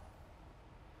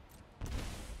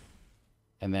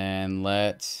 And then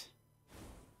let's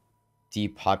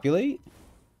depopulate.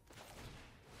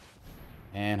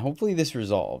 And hopefully this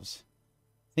resolves.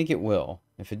 I think it will.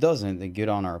 If it doesn't, then good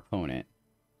on our opponent.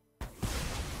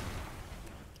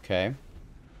 Okay.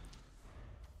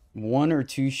 1 or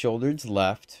 2 shoulders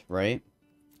left, right?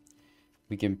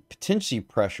 We can potentially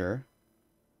pressure.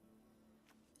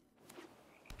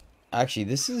 Actually,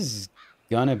 this is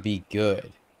gonna be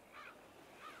good.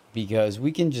 Because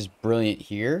we can just brilliant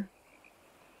here.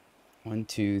 1,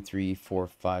 2, 3, 4,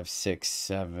 5, 6,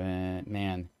 7.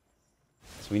 Man.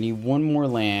 So we need 1 more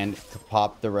land to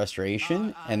pop the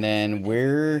restoration. And then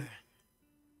we're...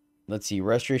 Let's see.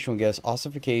 Restoration will get us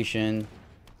ossification.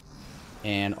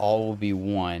 And all will be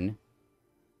 1.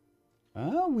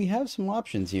 Oh, we have some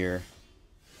options here.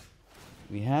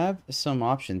 We have some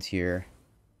options here.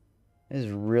 This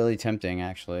is really tempting,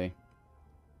 actually.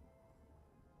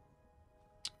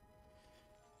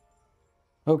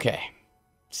 Okay.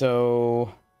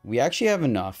 So, we actually have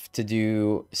enough to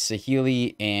do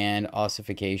Saheeli and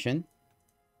ossification.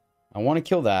 I want to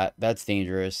kill that. That's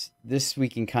dangerous. This we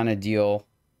can kind of deal.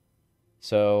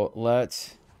 So,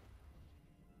 let's...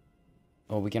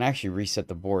 Oh, we can actually reset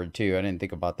the board, too. I didn't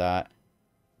think about that.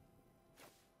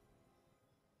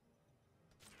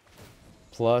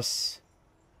 Plus...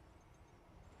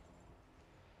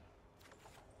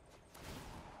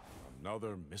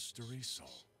 Another mystery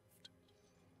solved.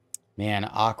 Man,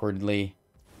 awkwardly.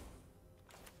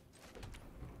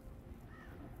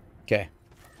 Okay.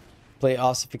 Play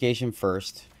ossification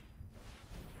first.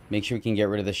 Make sure we can get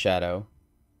rid of the shadow.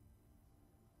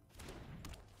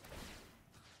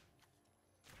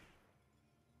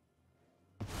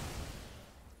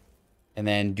 And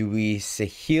then do we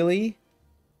Saheeli?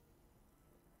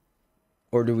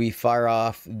 Or do we fire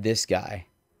off this guy?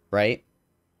 Right?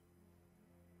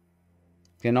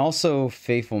 And also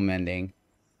Faithful Mending.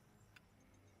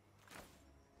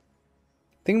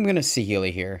 I think I'm going to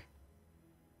Saheeli here.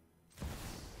 I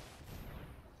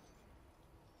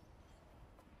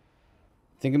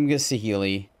think I'm going to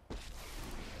Saheeli.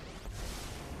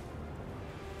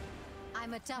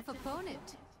 I'm a tough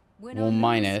opponent. Win Well, or lose,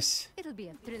 minus. It'll be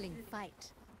a thrilling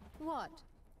fight. What?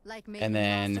 Like making And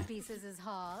then masterpieces is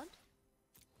hard?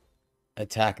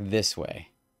 attack this way.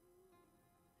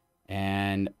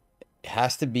 And it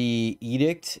has to be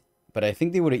Edict, but I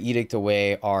think they would have Edict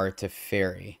away our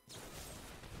Teferi.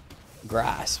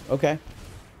 Grasp. Okay.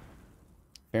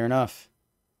 Fair enough.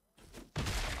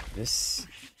 This...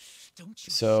 Don't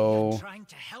you So... see I'm trying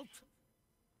to help?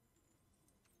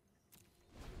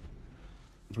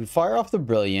 If we fire off the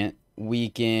Brilliant, we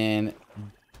can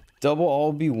double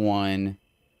all be 1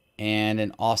 and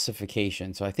an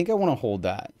ossification. So I think I want to hold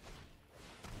that.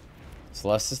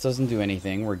 Celestis doesn't do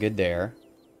anything. We're good there.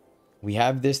 We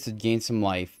have this to gain some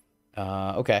life.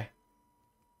 Okay.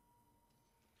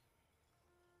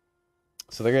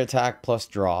 So they're going to attack plus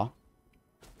draw.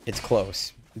 It's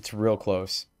close. It's real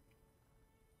close.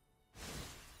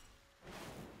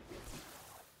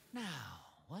 Now,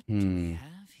 what do we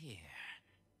have here?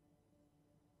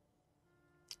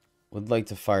 Would like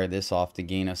to fire this off to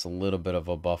gain us a little bit of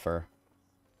a buffer.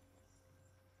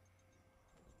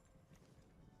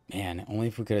 Man, only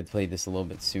if we could have played this a little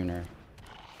bit sooner.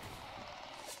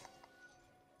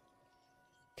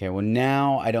 Okay, well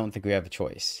now I don't think we have a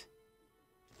choice.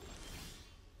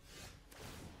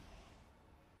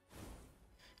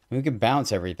 We could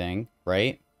bounce everything,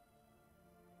 right?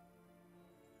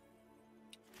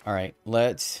 Alright,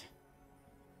 let's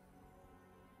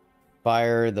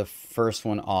fire the first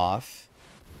one off.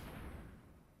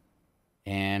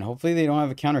 And hopefully they don't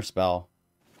have a counter spell.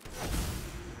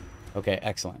 Okay,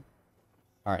 excellent.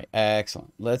 Alright,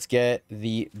 excellent. Let's get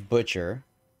the Butcher.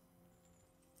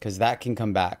 Because that can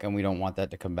come back, and we don't want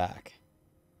that to come back.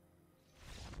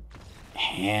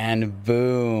 And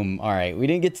boom. Alright, we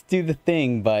didn't get to do the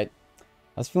thing, but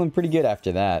I was feeling pretty good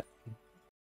after that.